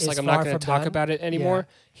with this, Is like I'm not far going from to talk done. about it anymore,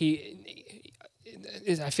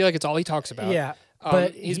 I feel like it's all he talks about. Yeah.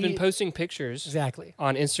 But he's been posting pictures Exactly.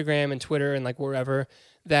 on Instagram and Twitter and like wherever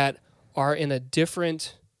that are in a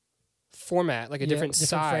different format, like a different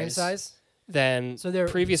frame size. than So they're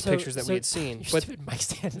previous pictures that we had so- seen. Your But stupid mic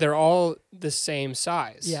stand. they're all the same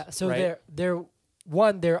size. Yeah. So right?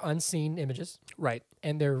 they're unseen images Right.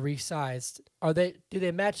 and they're resized. Do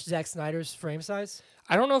they match Zack Snyder's frame size?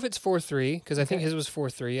 I don't know if it's 4:3 because I think Okay. his was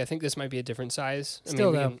 4:3. I think this might be a different size.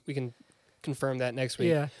 Still, I mean, we can confirm that next week.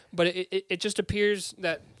 Yeah. But it just appears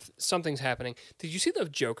that something's happening. Did you see the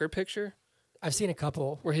Joker picture I've seen a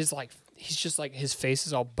couple. where he's just like his face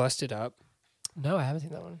is all busted up? No, I haven't seen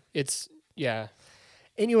that one. It's yeah.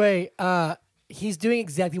 Anyway, he's doing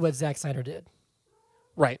exactly what Zack Snyder did.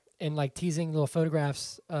 Right. And like teasing little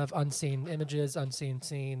photographs of unseen images, unseen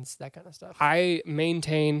scenes, that kind of stuff. I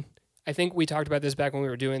maintain, I think we talked about this back when we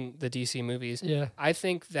were doing the DC movies. Yeah. I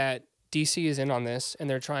think that DC is in on this and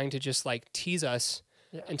they're trying to just like tease us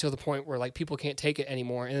Yeah. until the point where like people can't take it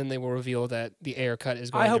anymore and then they will reveal that the Ayer cut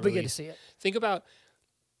is going I to hope we get to release. see it. Think about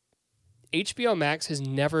HBO Max has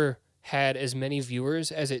never had as many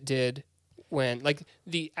viewers as it did when like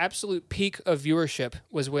the absolute peak of viewership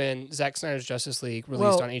was when Zack Snyder's Justice League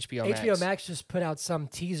released on HBO Max. HBO Max just put out some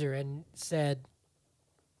teaser and said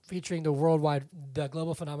featuring the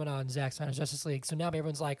global phenomenon Zack Snyder's Justice League. So now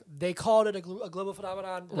everyone's like, they called it a global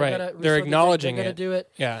phenomenon. Right. They're acknowledging they're it. They're going to do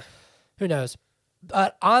it. Yeah. Who knows?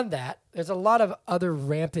 But on that, there's a lot of other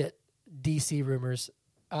rampant DC rumors.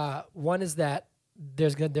 One is that they're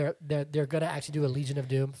going to actually do a Legion of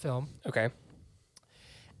Doom film, Okay.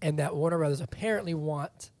 and that Warner Brothers apparently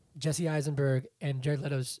want Jesse Eisenberg and Jared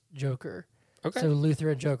Leto's Joker, Okay. so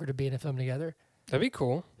Luther and Joker, to be in a film together. That'd be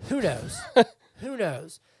cool. Who knows? Who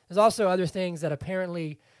knows? There's also other things that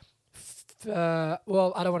apparently.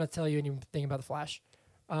 Well, I don't want to tell you anything about the Flash.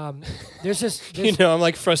 There's You know, I'm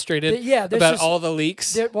like frustrated there's about just- all the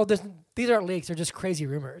leaks. these aren't leaks; they're just crazy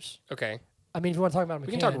rumors. Okay. I mean, if you want to talk about them,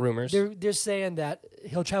 We can talk rumors. They're saying that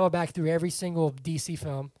he'll travel back through every single DC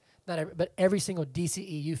film, not every, but every single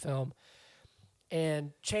DCEU film,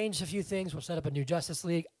 and change a few things. We'll set up a new Justice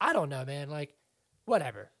League. I don't know, man. Like,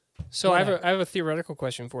 whatever. So I Whatever. have a theoretical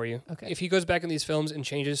question for you. Okay. If he goes back in these films and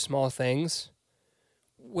changes small things,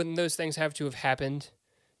 wouldn't those things have to have happened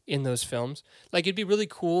in those films? Like it'd be really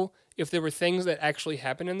cool if there were things that actually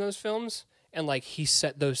happened in those films and like he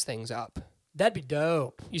set those things up. That'd be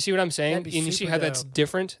dope. You see what I'm saying? That'd be And you see super how that's dope.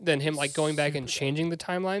 different than him like going back and Super dope. changing the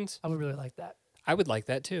timelines? I would really like that. I would like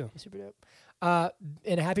that too. Super dope.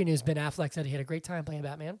 In happy news, Ben Affleck said he had a great time playing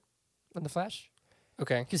Batman in The Flash.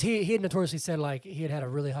 Okay. Because he had notoriously said like he had a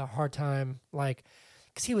really hard time, like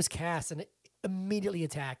because he was cast and immediately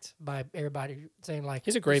attacked by everybody saying like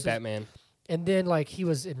He's a great this is- Batman. And then like he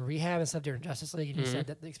was in rehab and stuff during Justice League, and he Mm-hmm. said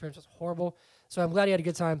that the experience was horrible. So I'm glad he had a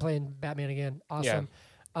good time playing Batman again. Awesome.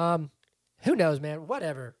 Who knows, man?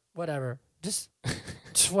 Whatever. Just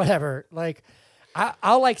whatever. Like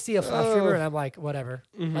I'll like see a Flash rumor and I'm like whatever.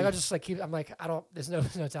 Like I'll just like keep. I'm like I don't. There's no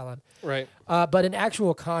telling. Right. But in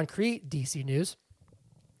actual concrete DC news,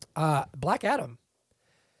 Black Adam,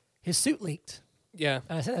 his suit leaked. Yeah.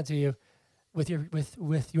 And I sent that to you with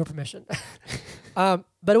your permission.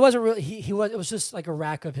 But it wasn't really. He was. It was just like a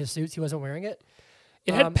rack of his suits. He wasn't wearing it.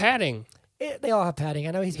 It had padding. They all have padding.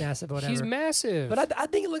 I know he's massive, but whatever. He's massive. But I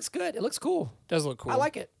think it looks good. It looks cool. does look cool. I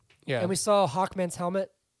like it. Yeah. And we saw Hawkman's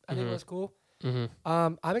helmet. I think it was cool.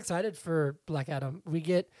 I'm excited for Black Adam. We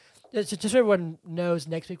get just so everyone knows,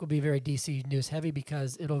 next week will be very DC news heavy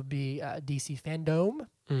because it'll be DC fandom.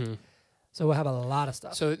 So we'll have a lot of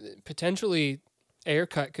stuff. So potentially, Ayer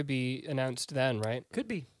cut could be announced then, right? Could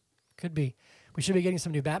be. We should be getting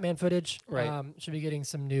some new Batman footage. Right. Should be getting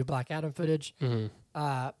some new Black Adam footage.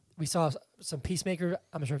 We saw some Peacemaker.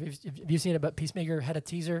 I'm not sure if you've seen it, but Peacemaker had a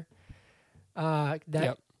teaser that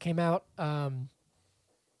Yep. came out.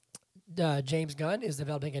 James Gunn is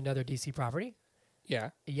developing another DC property Yeah.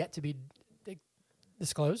 yet to be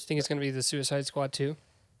disclosed. Think it's going to be the Suicide Squad 2?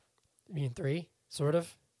 I mean, 3, sort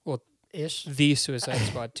of. Well, ish. The Suicide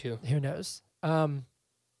Squad 2. Who knows? But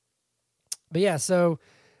yeah, so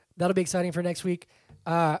that'll be exciting for next week.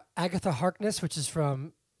 Agatha Harkness, which is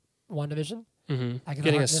from WandaVision. Mm-hmm. Agatha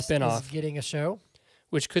Getting Harkness a spin-off, is getting a show.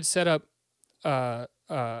 which could set up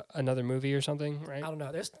another movie or something, right? I don't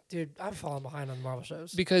know. Dude, I'm falling behind on Marvel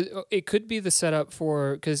shows. Because it could be the setup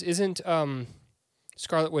for... Because isn't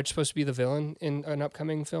Scarlet Witch supposed to be the villain in an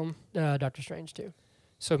upcoming film? Doctor Strange, too.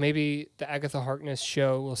 So maybe the Agatha Harkness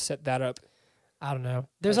show will set that up. I don't know.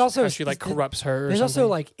 There's How also... she corrupts her or There's something. also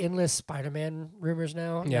like endless Spider-Man rumors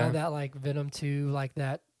now. Yeah. Now that like Venom 2, like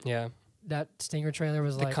that Yeah. Stinger trailer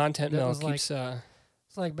was The like... content that mill was keeps...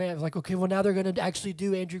 It's like, man, it's like, okay, well, now they're going to actually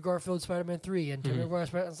do Andrew Garfield Spider-Man 3 and Tobey Mhm. Maguire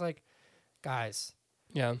Spider-Man. It's like, guys,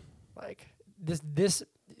 yeah. like, this...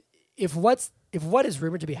 If what is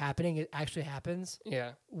rumored to be happening, it actually happens,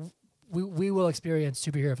 Yeah. we will experience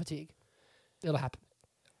superhero fatigue. It'll happen.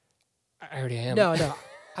 I already am. No.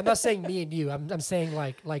 I'm not saying me and you. I'm saying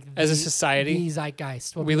like As a the- society, the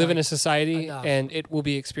zeitgeist. will we be live in a like, society enough. and it will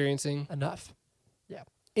be experiencing enough. Yeah.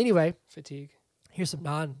 Anyway, fatigue. here's some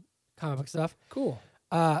non-comic book stuff. Cool.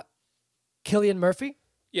 Cillian Murphy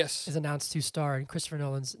Yes. is announced to star in Christopher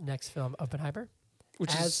Nolan's next film, Oppenheimer,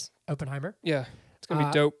 Which as is... Oppenheimer, Yeah. It's going to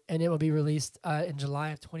be dope. and it will be released in July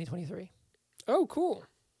of 2023. Oh, cool.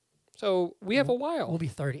 So we have a while. We'll be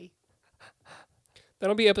 30.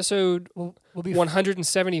 That'll be episode We'll be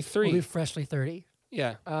 173. We'll be freshly 30.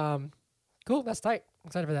 Yeah. Cool. That's tight. I'm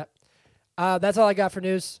excited for that. That's all I got for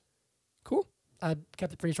news. Cool. I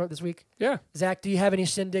kept it pretty short this week. Yeah. Zach, do you have any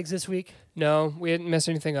shindigs this week? No, we didn't mess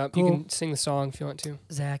anything up. Cool. You can sing the song if you want to.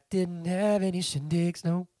 Zach didn't have any shindigs,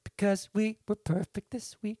 no, because we were perfect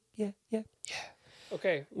this week. Yeah.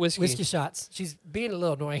 Okay. Whiskey. Whiskey shots. She's being a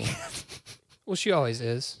little annoying. Well, she always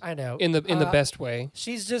is. I know. In the best way.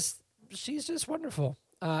 She's just wonderful.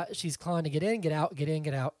 She's clawing to get in, get out, get in,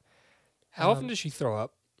 get out. How often does she throw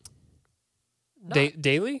up? Not-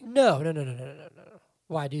 Daily? No.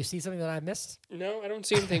 Why? Do you see something that I missed? No, I don't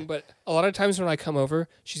see anything. But a lot of times when I come over,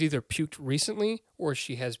 she's either puked recently or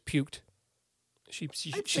she has puked. She's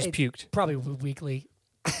say- puked. Probably weekly.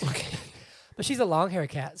 Okay. But she's a long hair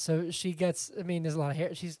cat, so she gets. I mean, there's a lot of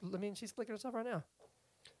hair. She's clicking herself right now.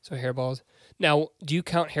 So hairballs. Now, do you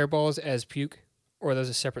count hairballs as puke, or are those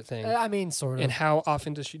a separate thing? I mean, sort of. And how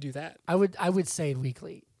often does she do that? I would say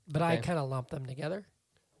weekly, but I Okay. kind of lump them together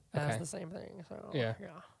as Okay. the same thing. So Yeah.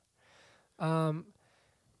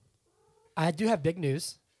 I do have big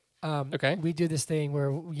news. Okay. We do this thing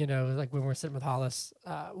where like when we're sitting with Hollis,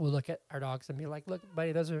 we'll look at our dogs and be like, "Look,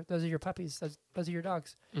 buddy, those are your puppies. Those are your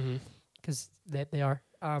dogs," Mm-hmm. because they are.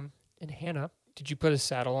 And Hannah, Did you put a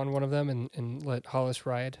saddle on one of them and let Hollis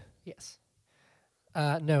ride? yes.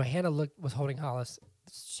 No, Hannah was holding Hollis.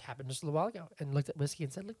 This happened just a little while ago, and looked at Whiskey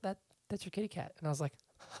and said, "Look, that's your kitty cat." And I was like,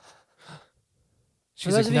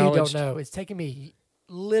 She's for those of you who don't acknowledged. know, it's taken me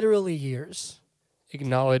literally years to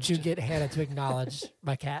Acknowledged get Hannah to acknowledge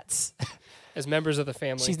my cats. as members of the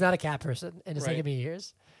family. She's not a cat person, and it's Right. taken me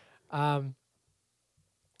years. That's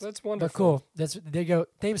wonderful. But cool. There you go.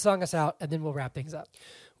 Theme song us out, and then we'll wrap things up.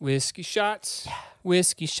 Whiskey shots.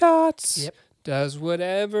 Whiskey shots. Yep. Does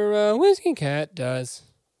whatever a whiskey cat does.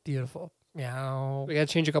 Beautiful. Meow. We got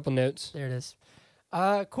to change a couple notes. There it is.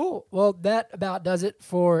 Cool. Well, that about does it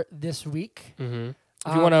for this week. Mm-hmm.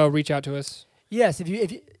 If you want to reach out to us, Yes, if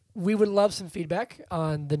you, we would love some feedback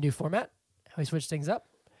on the new format, how we switch things up.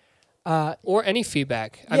 or any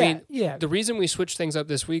feedback. I Yeah, mean, yeah. the reason we switched things up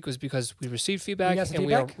this week was because we received feedback got some and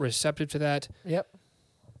we are feedback? receptive to that. Yep.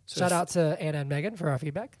 So Shout if- out to Anna and Megan for our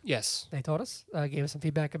feedback. Yes. They told us, gave us some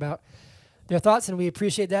feedback about their thoughts, and we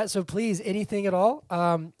appreciate that. So please, anything at all,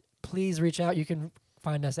 please reach out. You can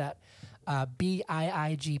find us at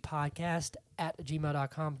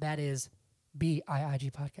biigpodcast@gmail.com. That is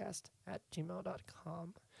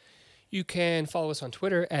biigpodcast@gmail.com. You can follow us on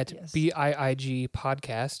Twitter at Yes. BIIG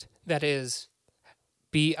Podcast. That is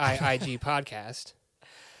BIIG Podcast.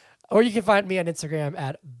 Or you can find me on Instagram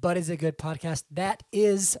at But Is It Good Podcast. That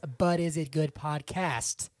is But Is It Good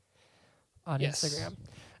Podcast on Yes. Instagram.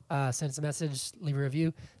 Send us a message, leave a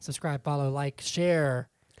review, subscribe, follow, like, share.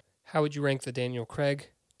 How would you rank the Daniel Craig,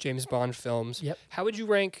 James Bond films? Yep. How would you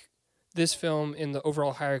rank this film in the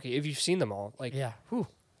overall hierarchy if you've seen them all? Like, Yeah. Whew.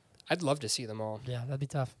 I'd love to see them all. Yeah, that'd be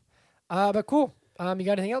tough. But cool. You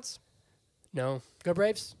got anything else? No. Go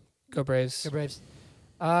Braves. Go Braves. Go Braves.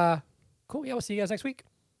 Cool. Yeah, we'll see you guys next week.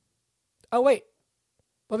 Oh, wait.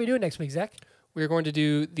 What are we doing next week, Zach? We're going to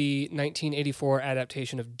do the 1984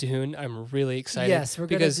 adaptation of Dune. I'm really excited. Yes, we're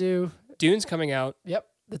going to because do Dune's coming out. Yep,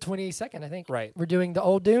 the 22nd, I think. Right. We're doing the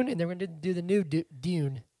old Dune, and then we're going to do the new Dune.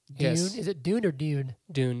 Dune. Yes. Is it Dune or Dune?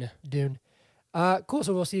 Dune. Dune. Cool.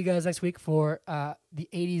 So we'll see you guys next week for the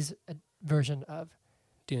 80s version of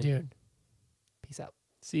Dune. Peace out.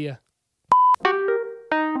 See ya.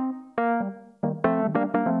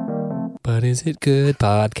 But is it good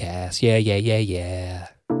podcast? Yeah.